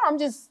was like,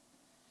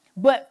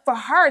 but for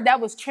her, that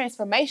was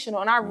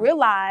transformational. And I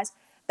realized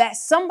that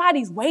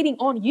somebody's waiting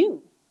on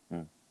you.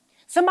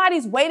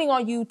 Somebody's waiting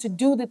on you to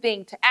do the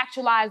thing, to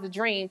actualize the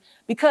dream,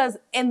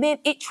 and then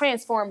it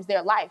transforms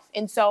their life.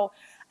 And so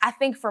I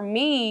think for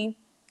me,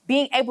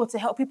 being able to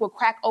help people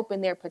crack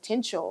open their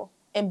potential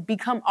and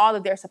become all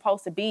that they're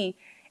supposed to be,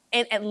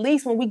 and at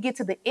least when we get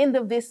to the end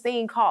of this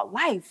thing called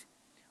life,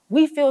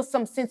 we feel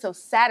some sense of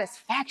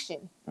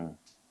satisfaction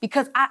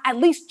because I at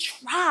least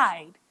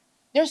tried.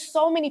 There's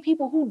so many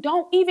people who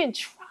don't even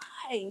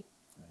try.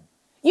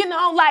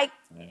 I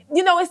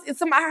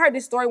heard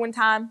this story one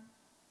time.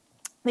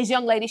 This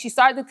young lady, she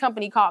started this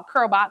company called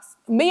Curlbox,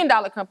 $1 million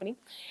company.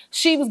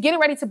 She was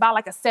getting ready to buy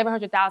like a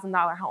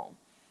 $700,000 home.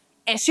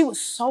 And she was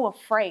so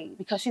afraid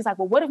because she's like,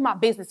 well, what if my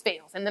business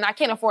fails? And then I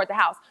can't afford the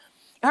house.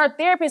 And her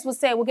therapist would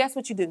say, well, guess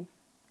what you do?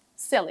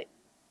 Sell it.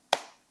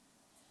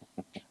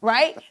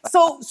 Right?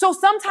 So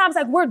sometimes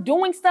like we're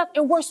doing stuff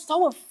and we're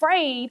so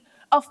afraid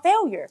of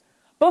failure.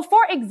 But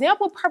for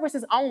example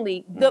purposes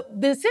only, the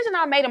decision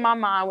I made in my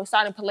mind was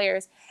starting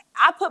Polaris.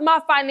 I put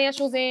my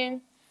financials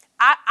in.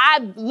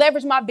 I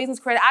leverage my business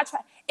credit. I try.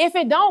 If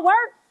it don't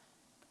work,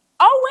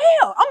 oh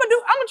well. I'm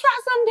gonna try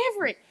something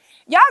different.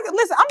 Y'all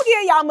listen, I'm gonna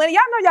give y'all money.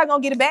 Y'all know y'all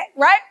gonna get it back,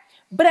 right?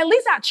 But at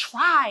least I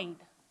tried.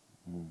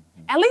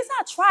 At least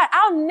I tried.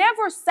 I'll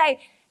never say,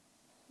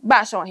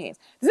 by show of hands,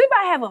 does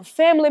anybody have a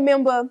family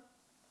member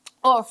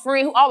or a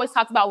friend who always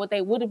talks about what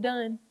they would have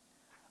done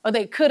or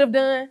they could have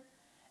done?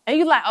 And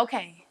you're like,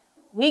 okay,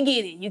 we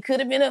get it. You could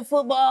have been a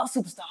football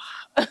superstar.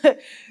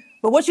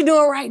 But what you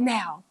doing right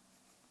now?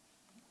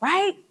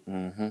 Right?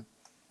 I'm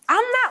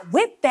not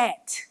with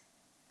that.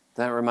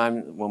 That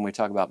reminds me when we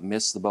talk about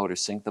miss the boat or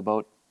sink the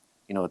boat.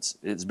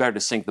 It's better to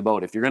sink the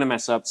boat. If you're going to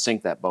mess up,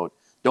 sink that boat.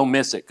 Don't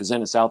miss it, because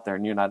then it's out there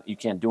and you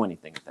can't do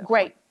anything at that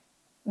point.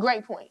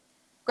 Great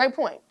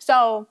point.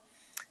 So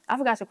I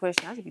forgot your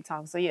question. I should be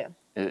talking. So yeah.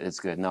 It's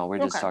good. No, we're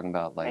just talking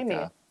about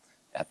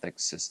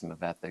ethics, system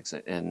of ethics,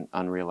 and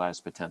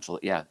unrealized potential.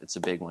 Yeah, it's a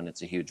big one.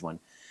 It's a huge one.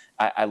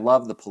 I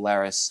love the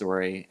Polaris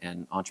story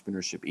and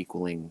entrepreneurship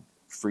equaling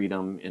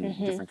freedom in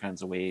different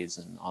kinds of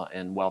ways,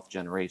 and wealth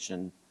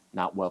generation,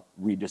 not wealth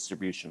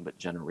redistribution, but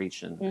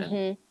generation.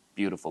 And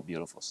beautiful,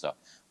 beautiful stuff.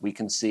 We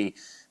can see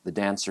the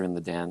dancer in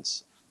the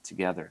dance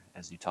together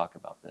as you talk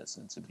about this.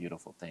 And it's a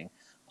beautiful thing.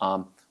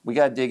 We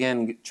got to dig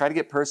in, try to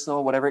get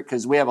personal, whatever,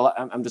 because we have a lot.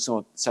 I'm just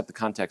going to set the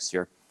context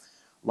here.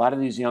 A lot of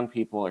these young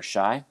people are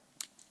shy.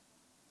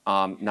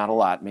 Not a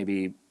lot,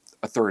 maybe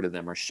a third of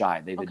them are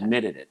shy. They've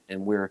admitted it.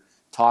 And we're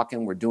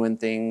talking, we're doing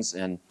things,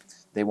 and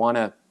they want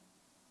to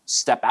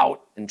step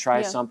out and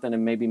try something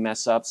and maybe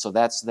mess up. So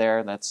that's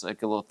there. That's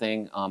like a little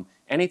thing.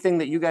 Anything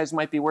that you guys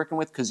might be working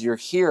with, because you're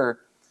here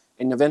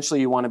and eventually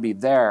you want to be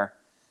there,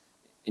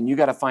 and you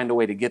got to find a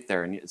way to get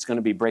there. And it's going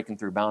to be breaking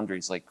through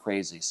boundaries like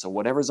crazy. So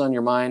whatever's on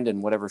your mind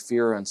and whatever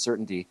fear or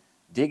uncertainty,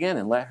 dig in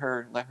and let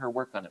her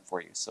work on it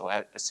for you. So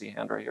I see a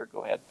hand right here.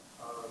 Go ahead.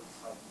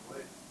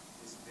 What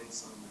has been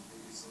some of the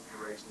biggest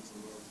inspirations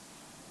in you?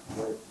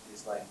 What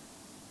is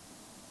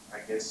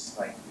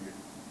your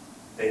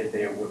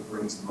day-to-day, or what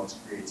brings the most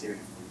creativity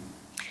for you?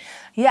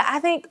 Yeah, I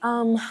think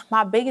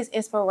my biggest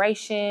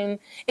inspiration,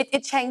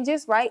 it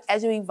changes, right,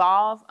 as you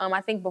evolve.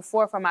 I think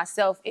before for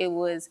myself, it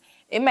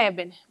may have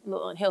been a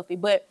little unhealthy,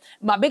 but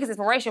my biggest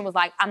inspiration was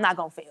like, I'm not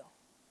going to fail,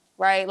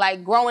 right?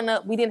 Like growing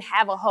up, we didn't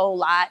have a whole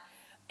lot.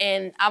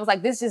 And I was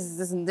like, this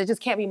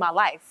just can't be my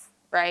life,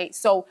 right?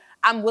 So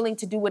I'm willing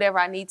to do whatever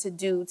I need to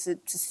do to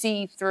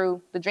see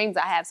through the dreams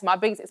I have. So my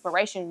biggest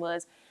inspiration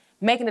was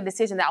making a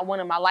decision that I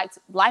wanted my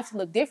life to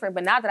look different.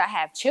 But now that I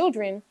have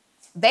children,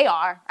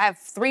 I have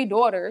 3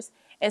 daughters.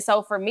 And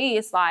so for me,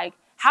 it's like,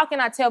 how can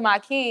I tell my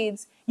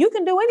kids, you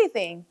can do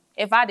anything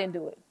if I didn't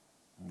do it,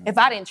 if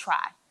I didn't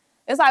try?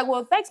 It's like,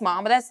 well, thanks,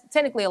 Mom, but that's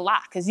technically a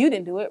lie because you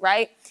didn't do it,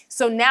 right?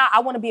 So now I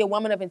want to be a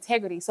woman of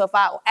integrity. So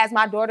as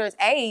my daughters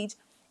age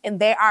and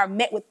they are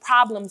met with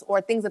problems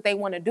or things that they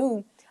want to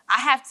do, I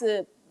have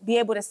to be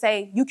able to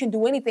say, you can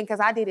do anything because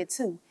I did it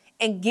too,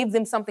 and give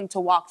them something to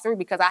walk through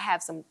because I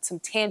have some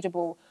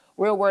tangible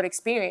real world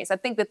experience. I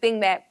think the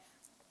thing that,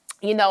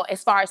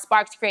 as far as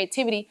sparks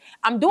creativity,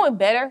 I'm doing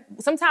better.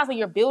 Sometimes when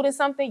you're building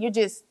something, you're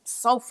just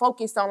so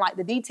focused on like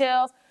the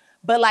details.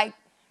 But like,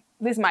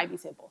 this might be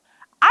simple.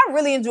 I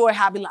really enjoy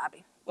Hobby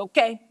Lobby.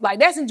 Okay, like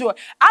that's enjoy.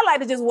 I like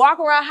to just walk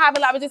around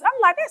Hobby Lobby.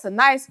 I'm like, that's a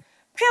nice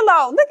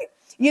pillow. Look at,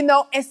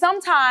 And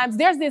sometimes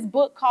there's this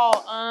book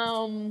called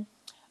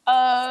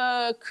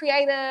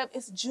Creative.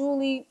 It's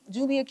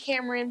Julia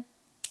Cameron.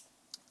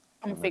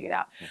 I'm gonna figure it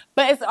out.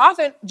 But it's the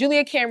author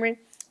Julia Cameron.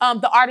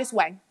 The Artist's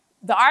Way.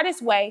 The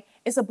Artist's Way.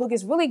 It's a book.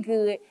 It's really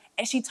good,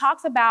 and she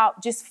talks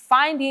about just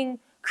finding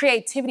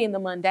creativity in the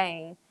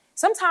mundane.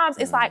 Sometimes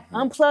it's like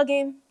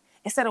unplugging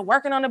instead of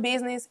working on a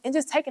business and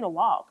just taking a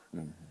walk.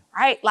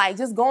 Right? Like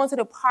just going to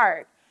the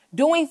park,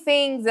 doing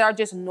things that are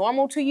just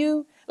normal to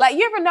you. Like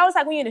you ever notice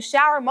like when you're in the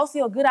shower, most of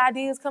your good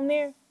ideas come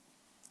there?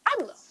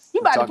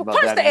 You about to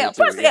punch the air,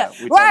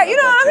 right? You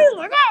know what I mean?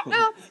 Like,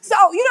 So,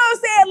 you know what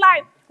I'm saying?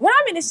 Like when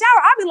I'm in the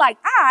shower, I'll be like,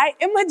 I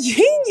am a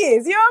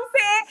genius. You know what I'm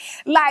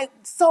saying? Like,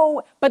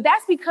 so, but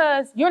that's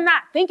because you're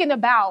not thinking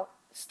about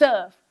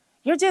stuff.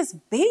 You're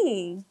just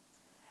being.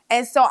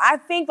 And so I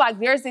think like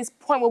there's this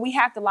point where we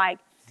have to like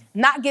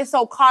not get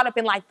so caught up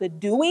in like the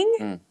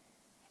doing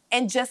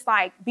and just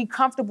like be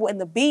comfortable in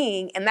the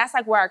being. And that's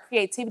like where our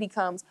creativity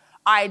comes,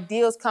 our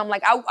ideas come.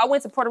 Like I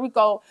went to Puerto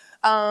Rico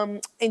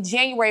in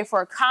January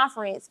for a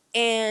conference,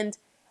 and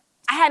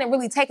I hadn't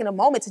really taken a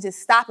moment to just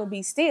stop and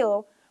be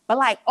still. But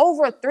like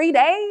over 3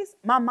 days,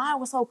 my mind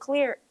was so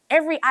clear.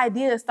 Every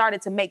idea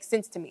started to make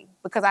sense to me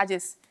because I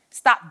just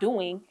stopped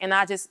doing and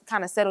I just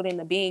kind of settled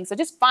into being. So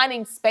just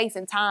finding space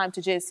and time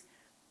to just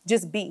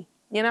be,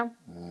 you know?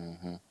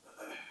 Mm-hmm.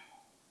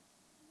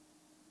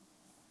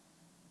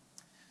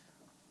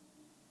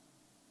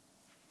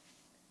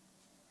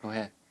 Go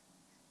ahead.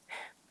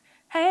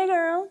 Hey,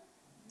 girl.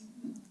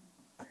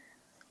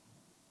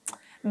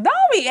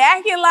 Don't be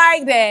acting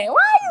like that. Why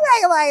are you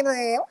acting like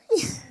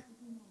that?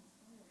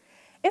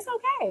 It's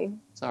okay.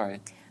 It's all right.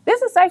 This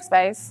is a safe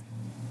space.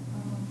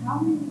 How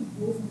many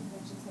business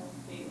ventures have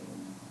failed?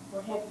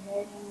 Or have you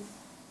had any?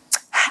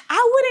 I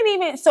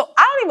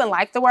don't even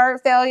like the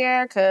word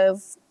failure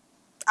because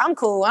I'm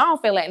cool. I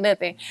don't feel like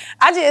nothing.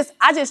 I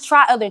just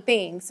try other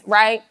things,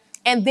 right?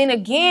 And then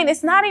again,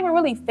 it's not even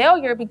really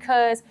failure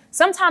because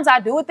sometimes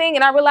I do a thing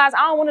and I realize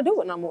I don't want to do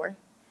it no more.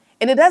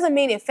 And it doesn't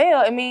mean it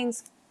failed. It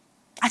means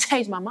I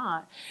changed my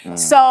mind.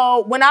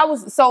 So when I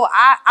was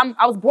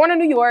born in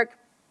New York.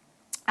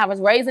 I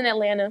was raised in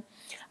Atlanta.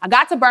 I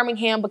got to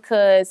Birmingham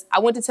because I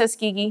went to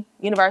Tuskegee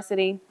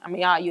University. I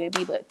mean, y'all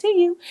UAB, but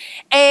TU.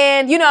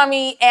 And you know what I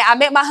mean? And I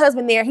met my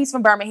husband there. He's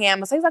from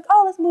Birmingham. So he's like,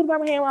 oh, let's move to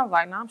Birmingham. I was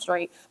like, no, I'm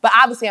straight. But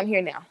obviously I'm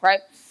here now, right?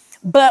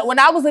 But when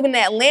I was living in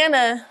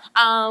Atlanta,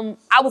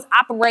 I was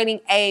operating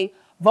a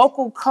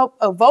vocal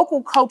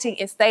coaching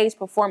and stage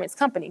performance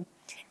company.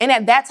 And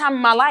at that time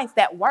in my life,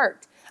 that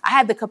worked. I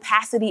had the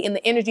capacity and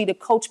the energy to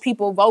coach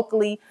people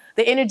vocally,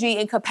 the energy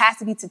and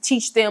capacity to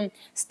teach them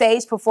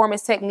stage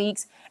performance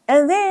techniques.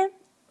 And then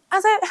I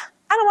said,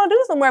 I don't want to do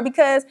this anymore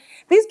because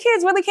these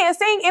kids really can't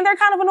sing and they're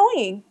kind of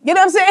annoying. You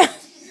know what I'm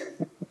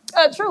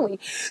saying?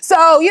 Truly.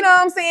 So, you know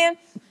what I'm saying?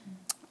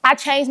 I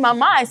changed my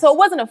mind. So it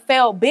wasn't a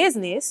failed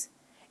business.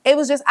 It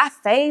was just I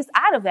phased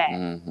out of that.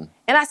 And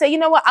I said, you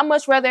know what? I'd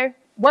much rather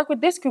work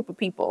with this group of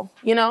people,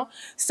 you know?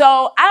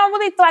 So I don't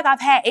really feel like I've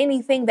had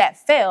anything that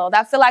failed.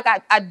 I feel like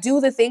I do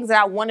the things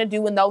that I want to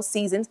do in those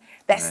seasons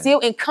that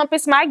still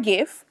encompass my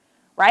gift,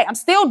 right? I'm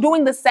still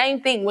doing the same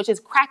thing, which is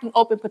cracking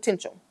open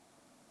potential,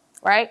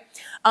 right?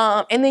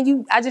 And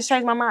then I just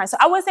changed my mind. So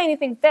I wouldn't say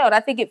anything failed. I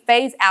think it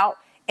phased out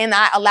and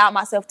I allowed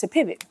myself to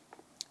pivot.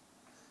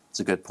 That's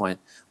a good point.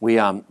 We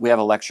have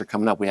a lecture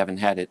coming up. We haven't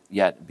had it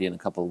yet. It'll be in a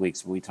couple of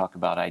weeks. But we talk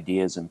about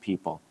ideas and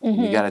people.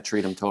 You got to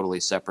treat them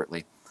totally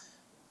separately.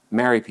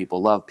 Marry people,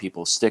 love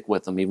people, stick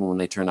with them even when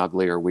they turn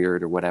ugly or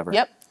weird or whatever.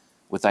 Yep.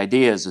 With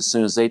ideas, as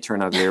soon as they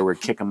turn ugly or weird,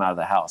 kick them out of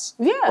the house.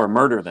 Or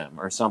murder them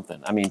or something.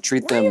 I mean,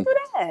 treat them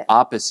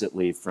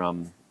oppositely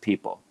from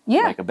people.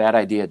 Yeah. Like a bad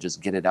idea,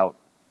 just get it out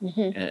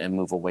and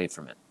move away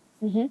from it.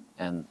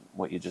 And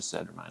what you just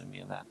said reminded me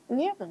of that.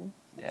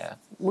 Yeah.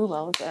 Move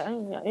on.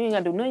 You ain't got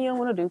to do nothing you don't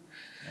want to do.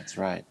 That's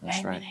right.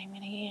 That's right.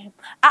 Amen again.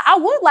 I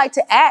would like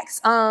to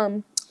ask,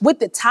 with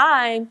the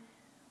time,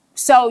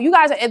 so you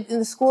guys are in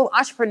the School of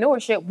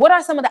Entrepreneurship. What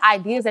are some of the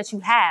ideas that you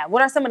have?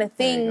 What are some of the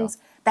things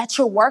that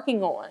you're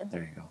working on?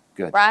 There you go.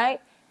 Good.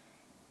 Right?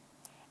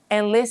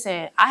 And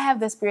listen, I have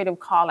the spirit of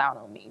call out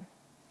on me.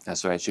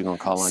 That's right. You're going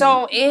to call on you.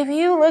 So if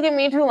you look at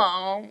me too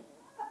long,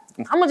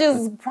 I'm going to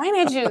just point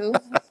at you.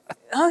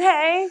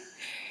 Okay?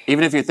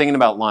 Even if you're thinking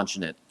about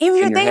launching it. Even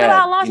if you're thinking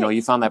about launching it.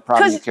 You found that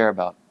problem you care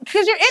about.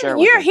 Because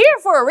you're here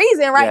for a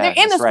reason, right? Yeah,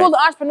 They're in the School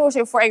of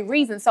Entrepreneurship for a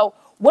reason. So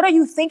what are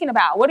you thinking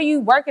about? What are you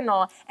working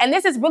on? And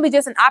this is really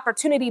just an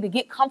opportunity to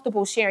get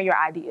comfortable sharing your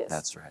ideas.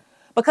 That's right.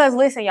 Because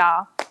listen,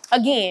 y'all,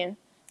 again,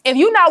 if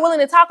you're not willing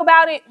to talk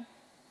about it,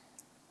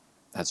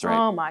 that's right.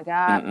 Oh my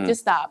God,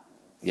 just stop.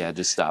 Yeah,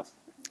 just stop.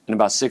 And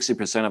about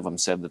 60% of them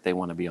said that they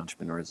want to be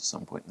entrepreneurs at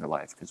some point in their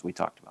life because we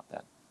talked about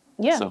that.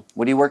 Yeah. So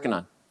what are you working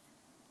on?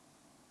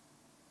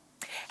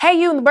 Hey,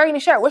 you in the burgundy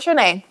shirt, what's your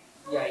name?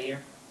 Yeah,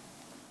 here.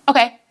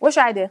 Okay, what's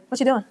your idea? What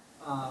you doing?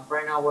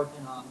 Right now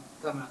working on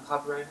becoming a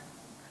copywriter.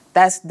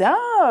 That's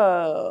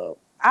dope.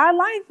 I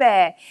like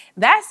that.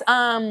 That's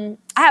I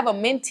have a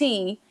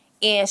mentee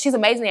and she's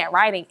amazing at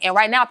writing. And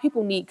right now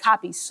people need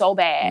copy so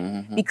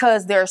bad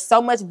because there's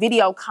so much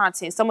video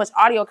content, so much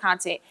audio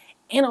content.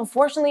 And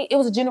unfortunately, it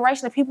was a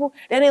generation of people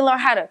that didn't learn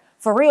how to,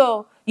 for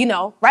real,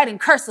 write in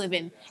cursive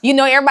and,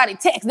 everybody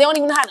text. They don't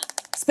even know how to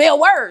spell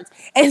words.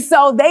 And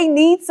so they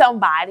need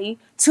somebody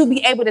to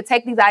be able to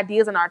take these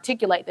ideas and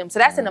articulate them. So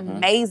that's an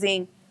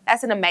amazing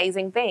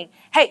thing.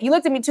 Hey, you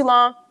looked at me too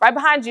long. Right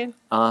behind you.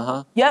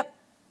 Uh-huh. Yep.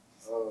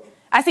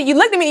 I see you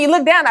looked at me, you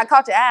looked down, I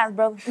caught your eyes,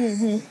 brother. Let's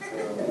see.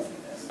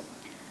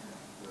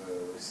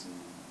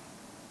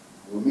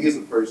 Well, me as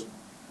a person,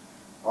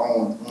 I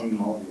don't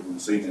want to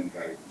say anything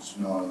like,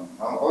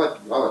 I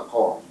like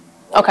cars,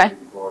 Okay. I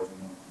like cars,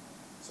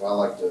 So I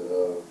like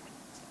to,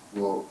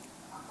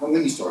 let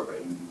me start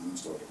that.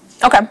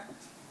 Okay.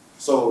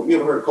 So you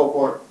ever heard of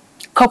Copart?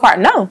 Copart,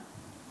 no.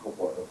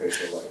 Copart, okay.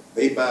 So like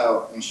they buy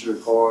out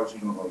insured cars,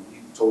 like you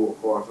can tow a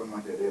car, something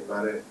like that. They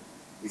buy that.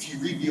 If you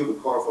rebuild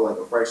the car for like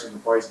a fraction of the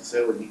price and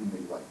sell it, you can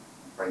make like,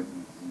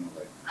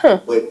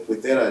 But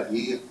with that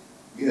idea,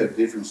 you have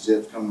different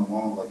steps coming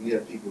along. Like you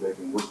have people that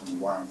can work on the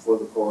wiring for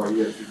the car.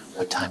 You have people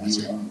that can use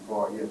it on the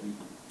car. You have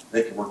people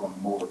that can work on the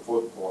motor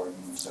for the car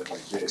and stuff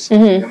like that.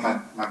 And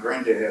my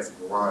granddad has a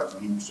garage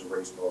and he used to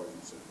race cars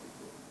and stuff like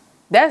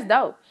that. That's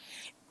dope.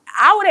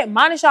 I would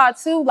admonish y'all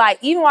too, like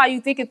even while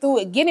you thinking through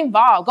it, get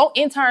involved. Go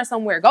intern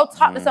somewhere. Go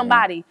talk to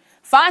somebody.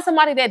 Find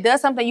somebody that does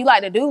something you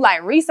like to do,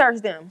 like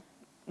research them.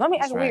 Let me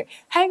ask you weird.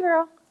 Hey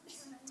girl.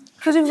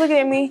 Cause you was looking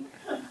at me.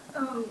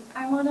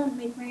 I want to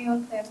make my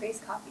own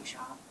plant-based coffee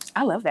shop.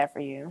 I love that for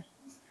you.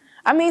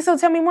 I mean, so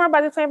tell me more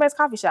about this plant-based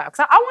coffee shop.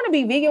 Cause I want to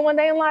be vegan one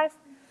day in life,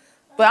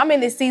 but I'm in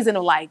this season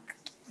of like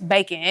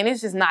bacon and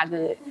it's just not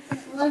good.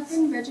 Well, I've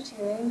been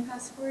vegetarian the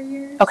past 4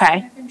 years.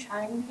 Okay. I've been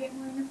trying to get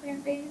more into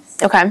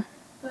plant-based. Okay.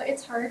 But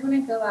it's hard when I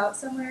go out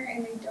somewhere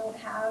and they don't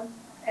have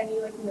any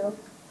like milk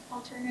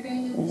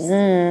alternatives.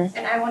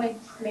 And I want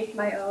to make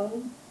my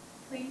own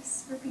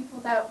place for people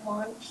that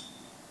want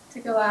to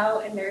go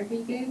out and they're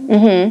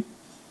vegan.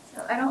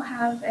 So I don't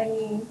have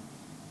any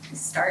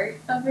start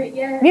of it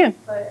yet,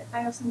 but I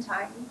have some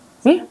time.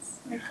 So that's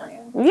my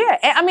plan. Yeah,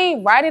 and I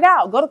mean, write it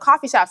out. Go to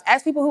coffee shops.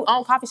 Ask people who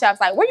own coffee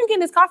shops, like, where you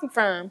getting this coffee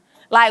from?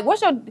 Like,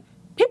 what's your...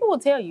 People will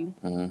tell you.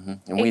 And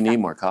we need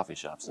more coffee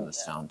shops in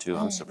this town, too.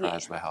 I'm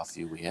surprised by how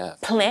few we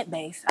have.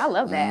 Plant-based. I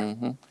love that.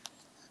 All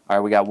right,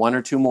 we got one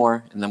or two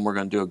more, and then we're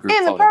going to do a group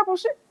In photo. the purple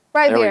shit.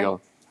 Right there. We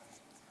go.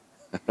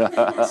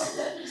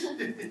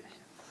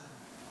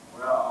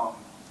 Well,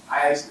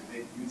 I actually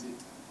make music.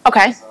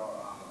 Okay. So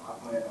I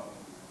plan on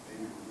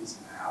maybe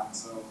releasing an album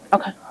soon.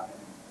 Okay.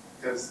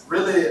 Because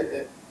really,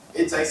 it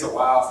takes a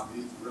while for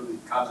me to really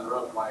conjure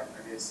up, like,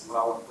 I guess, what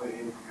I want to put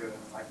in. Because,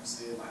 like you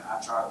said, like,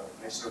 I try to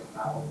make sure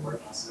that I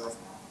overwork myself.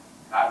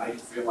 And I make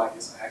it feel like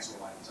it's an actual,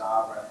 like,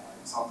 job, right? Like,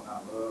 it's something I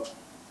love.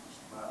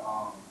 But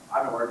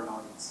I've been working on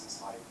it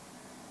since, like,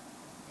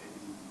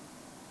 maybe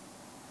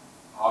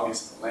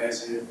August of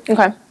last year.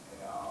 Okay. And,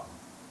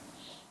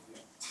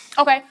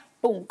 Okay.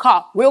 Boom.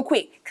 Call. Real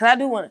quick. Because I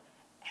do want to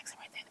ask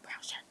right there in the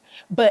brown shirt.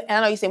 But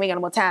I know you said we ain't got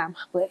no more time.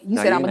 But you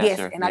said I'm a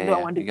guest. And I do what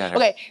I want to do.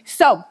 Okay.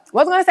 So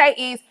what I'm going to say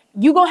is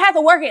you going to have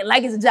to work it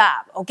like it's a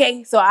job.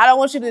 Okay. So I don't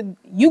want you going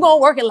to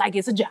work it like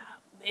it's a job.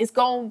 It's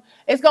going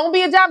to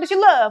be a job that you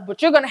love.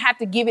 But you're going to have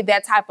to give it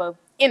that type of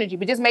energy.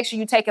 But just make sure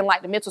you're taking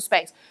like the mental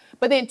space.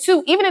 But then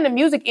too, even in the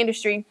music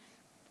industry,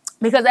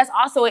 because that's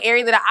also an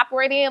area that I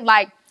operate in,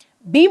 like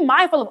be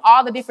mindful of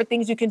all the different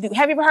things you can do.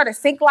 Have you ever heard of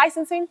sync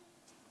licensing?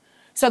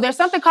 So there's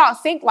something called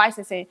sync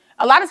licensing.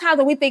 A lot of times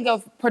when we think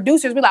of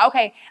producers, we're like,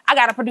 okay, I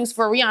got to produce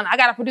for Rihanna. I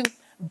got to produce.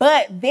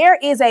 But there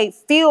is a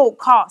field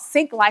called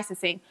sync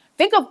licensing.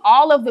 Think of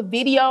all of the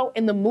video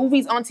and the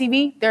movies on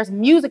TV. There's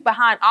music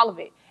behind all of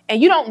it.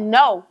 And you don't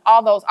know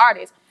all those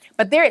artists.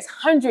 But there is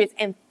hundreds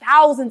and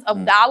thousands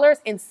of dollars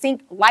in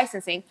sync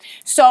licensing.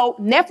 So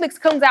Netflix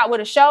comes out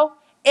with a show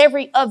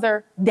every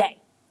other day,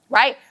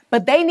 right?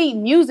 But they need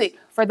music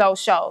for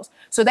those shows.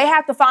 So they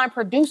have to find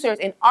producers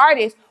and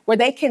artists where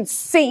they can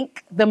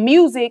sync the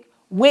music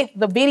with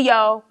the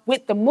video,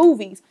 with the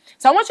movies.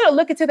 So I want you to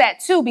look into that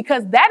too,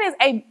 because that is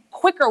a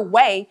quicker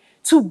way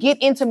to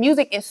get into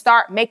music and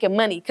start making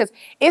money. Because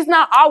it's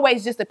not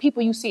always just the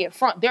people you see in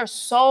front. There's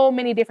so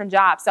many different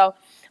jobs. So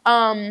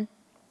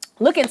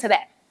look into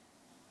that.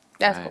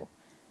 That's cool.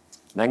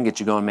 That can get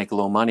you going and make a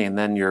little money. And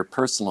then your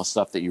personal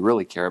stuff that you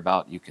really care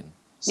about, you can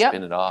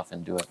spin it off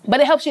and do it. But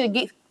it helps you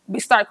to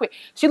start quick.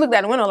 She looked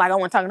out the window like I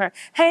want to talk to her.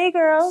 Hey,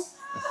 girl.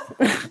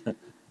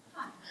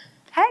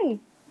 Hey.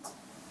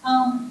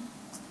 I'm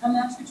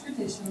not your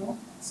traditional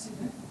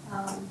student.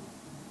 I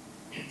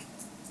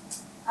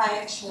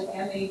actually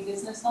am a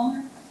business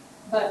owner,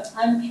 but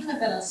I'm kind of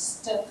in a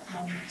stuck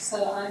moment.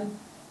 So I'm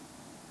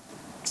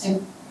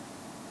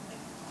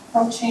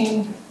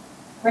approaching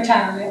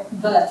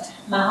retirement, but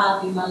my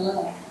hobby, my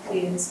love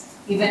is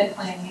event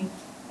planning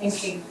and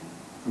catering.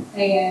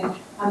 And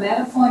I'm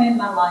at a point in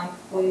my life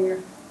where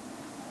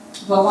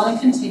do I want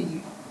to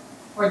continue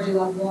or do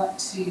I want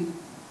to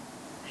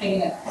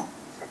hang it up?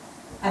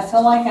 I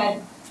feel like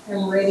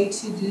am ready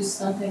to do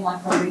something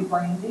like a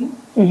rebranding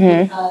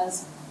Mm-hmm.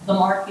 because the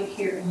market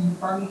here in the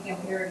Birmingham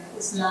area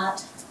is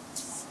not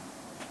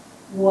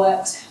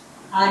what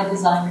I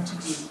desire to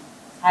do.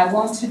 I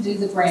want to do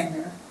the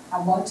grander. I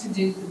want to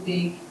do the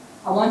big.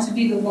 I want to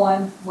be the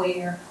one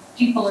where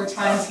people are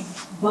trying to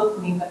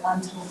book me, but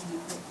until be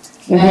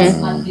booked. That's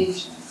my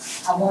vision.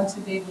 I want to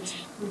be able to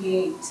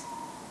create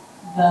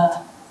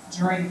the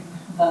dream,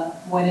 the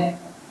whatever,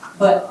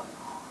 but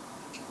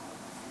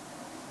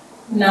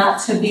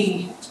not to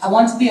be, I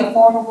want to be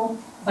affordable,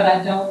 but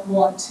I don't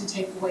want to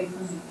take away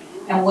from me.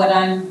 And what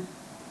I'm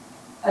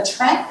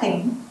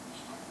attracting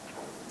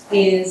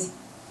is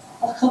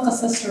hook a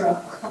sister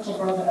up, hook a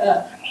brother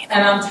up.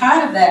 And I'm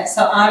tired of that,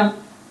 so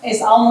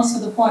it's almost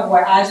to the point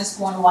where I just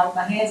want to wipe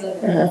my hands of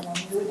it and I don't want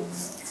to do it anymore.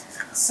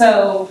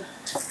 So.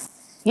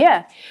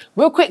 Yeah,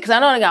 real quick, because I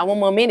know I got one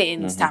more minute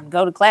and it's time to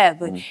go to class.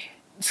 But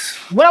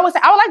what I would say,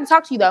 I would like to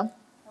talk to you though,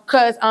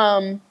 because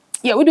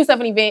we do stuff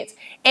in events,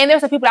 and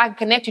there's some people that I can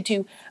connect you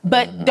to.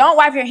 But don't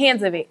wipe your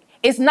hands of it.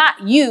 It's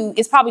not you.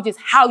 It's probably just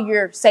how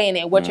you're saying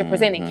it, what you're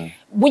presenting.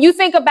 When you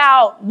think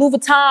about Louis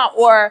Vuitton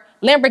or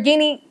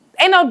Lamborghini,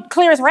 ain't no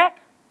clearance rack.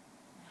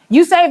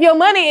 You save your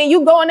money and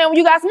you go in there when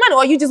you got some money,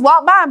 or you just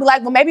walk by and be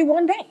like, well, maybe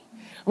one day,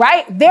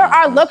 right? There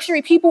are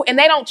luxury people, and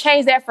they don't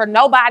change that for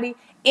nobody.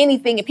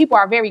 Anything, and people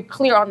are very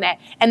clear on that,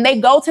 and they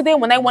go to them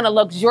when they want a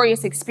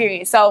luxurious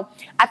experience. So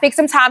I think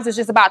sometimes it's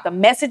just about the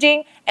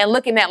messaging and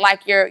looking at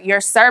like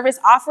your service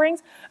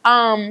offerings.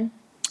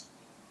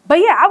 But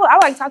yeah, I would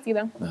like to talk to you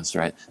though. That's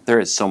right. There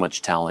is so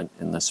much talent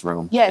in this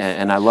room. Yes.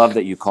 And I love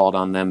that you called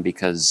on them,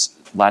 because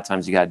a lot of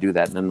times you got to do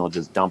that and then they'll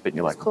just dump it and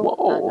you're like, Cool.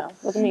 whoa.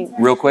 What do you mean?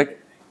 Real quick,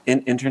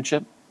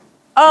 internship?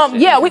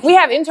 Yeah, we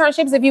have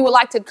internships. If you would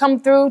like to come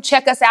through,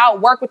 check us out,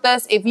 work with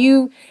us. If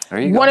you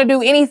want to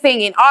do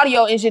anything in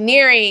audio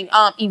engineering,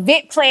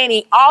 event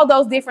planning, all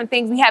those different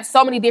things, we have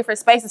so many different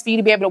spaces for you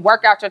to be able to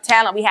work out your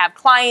talent. We have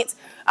clients.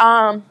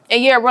 And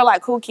yeah, we're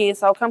like cool kids,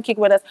 so come kick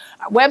it with us.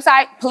 Our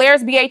website,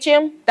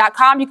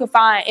 PolarisBHM.com. You can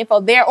find info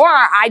there, or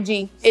our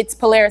IG. It's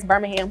Polaris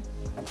Birmingham.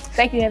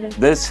 Thank you, Evan.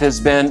 This has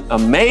been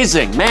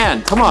amazing.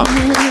 Man, come on.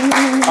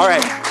 All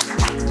right.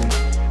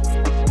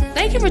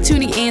 Thank you for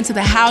tuning in to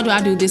the How Do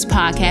I Do This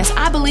podcast.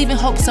 I believe and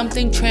hope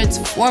something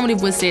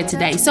transformative was said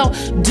today. So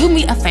do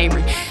me a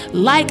favor,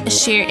 like,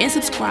 share, and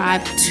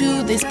subscribe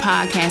to this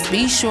podcast.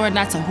 Be sure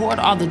not to hoard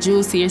all the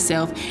jewels to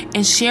yourself,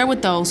 and share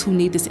with those who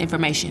need this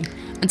information.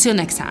 Until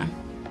next time.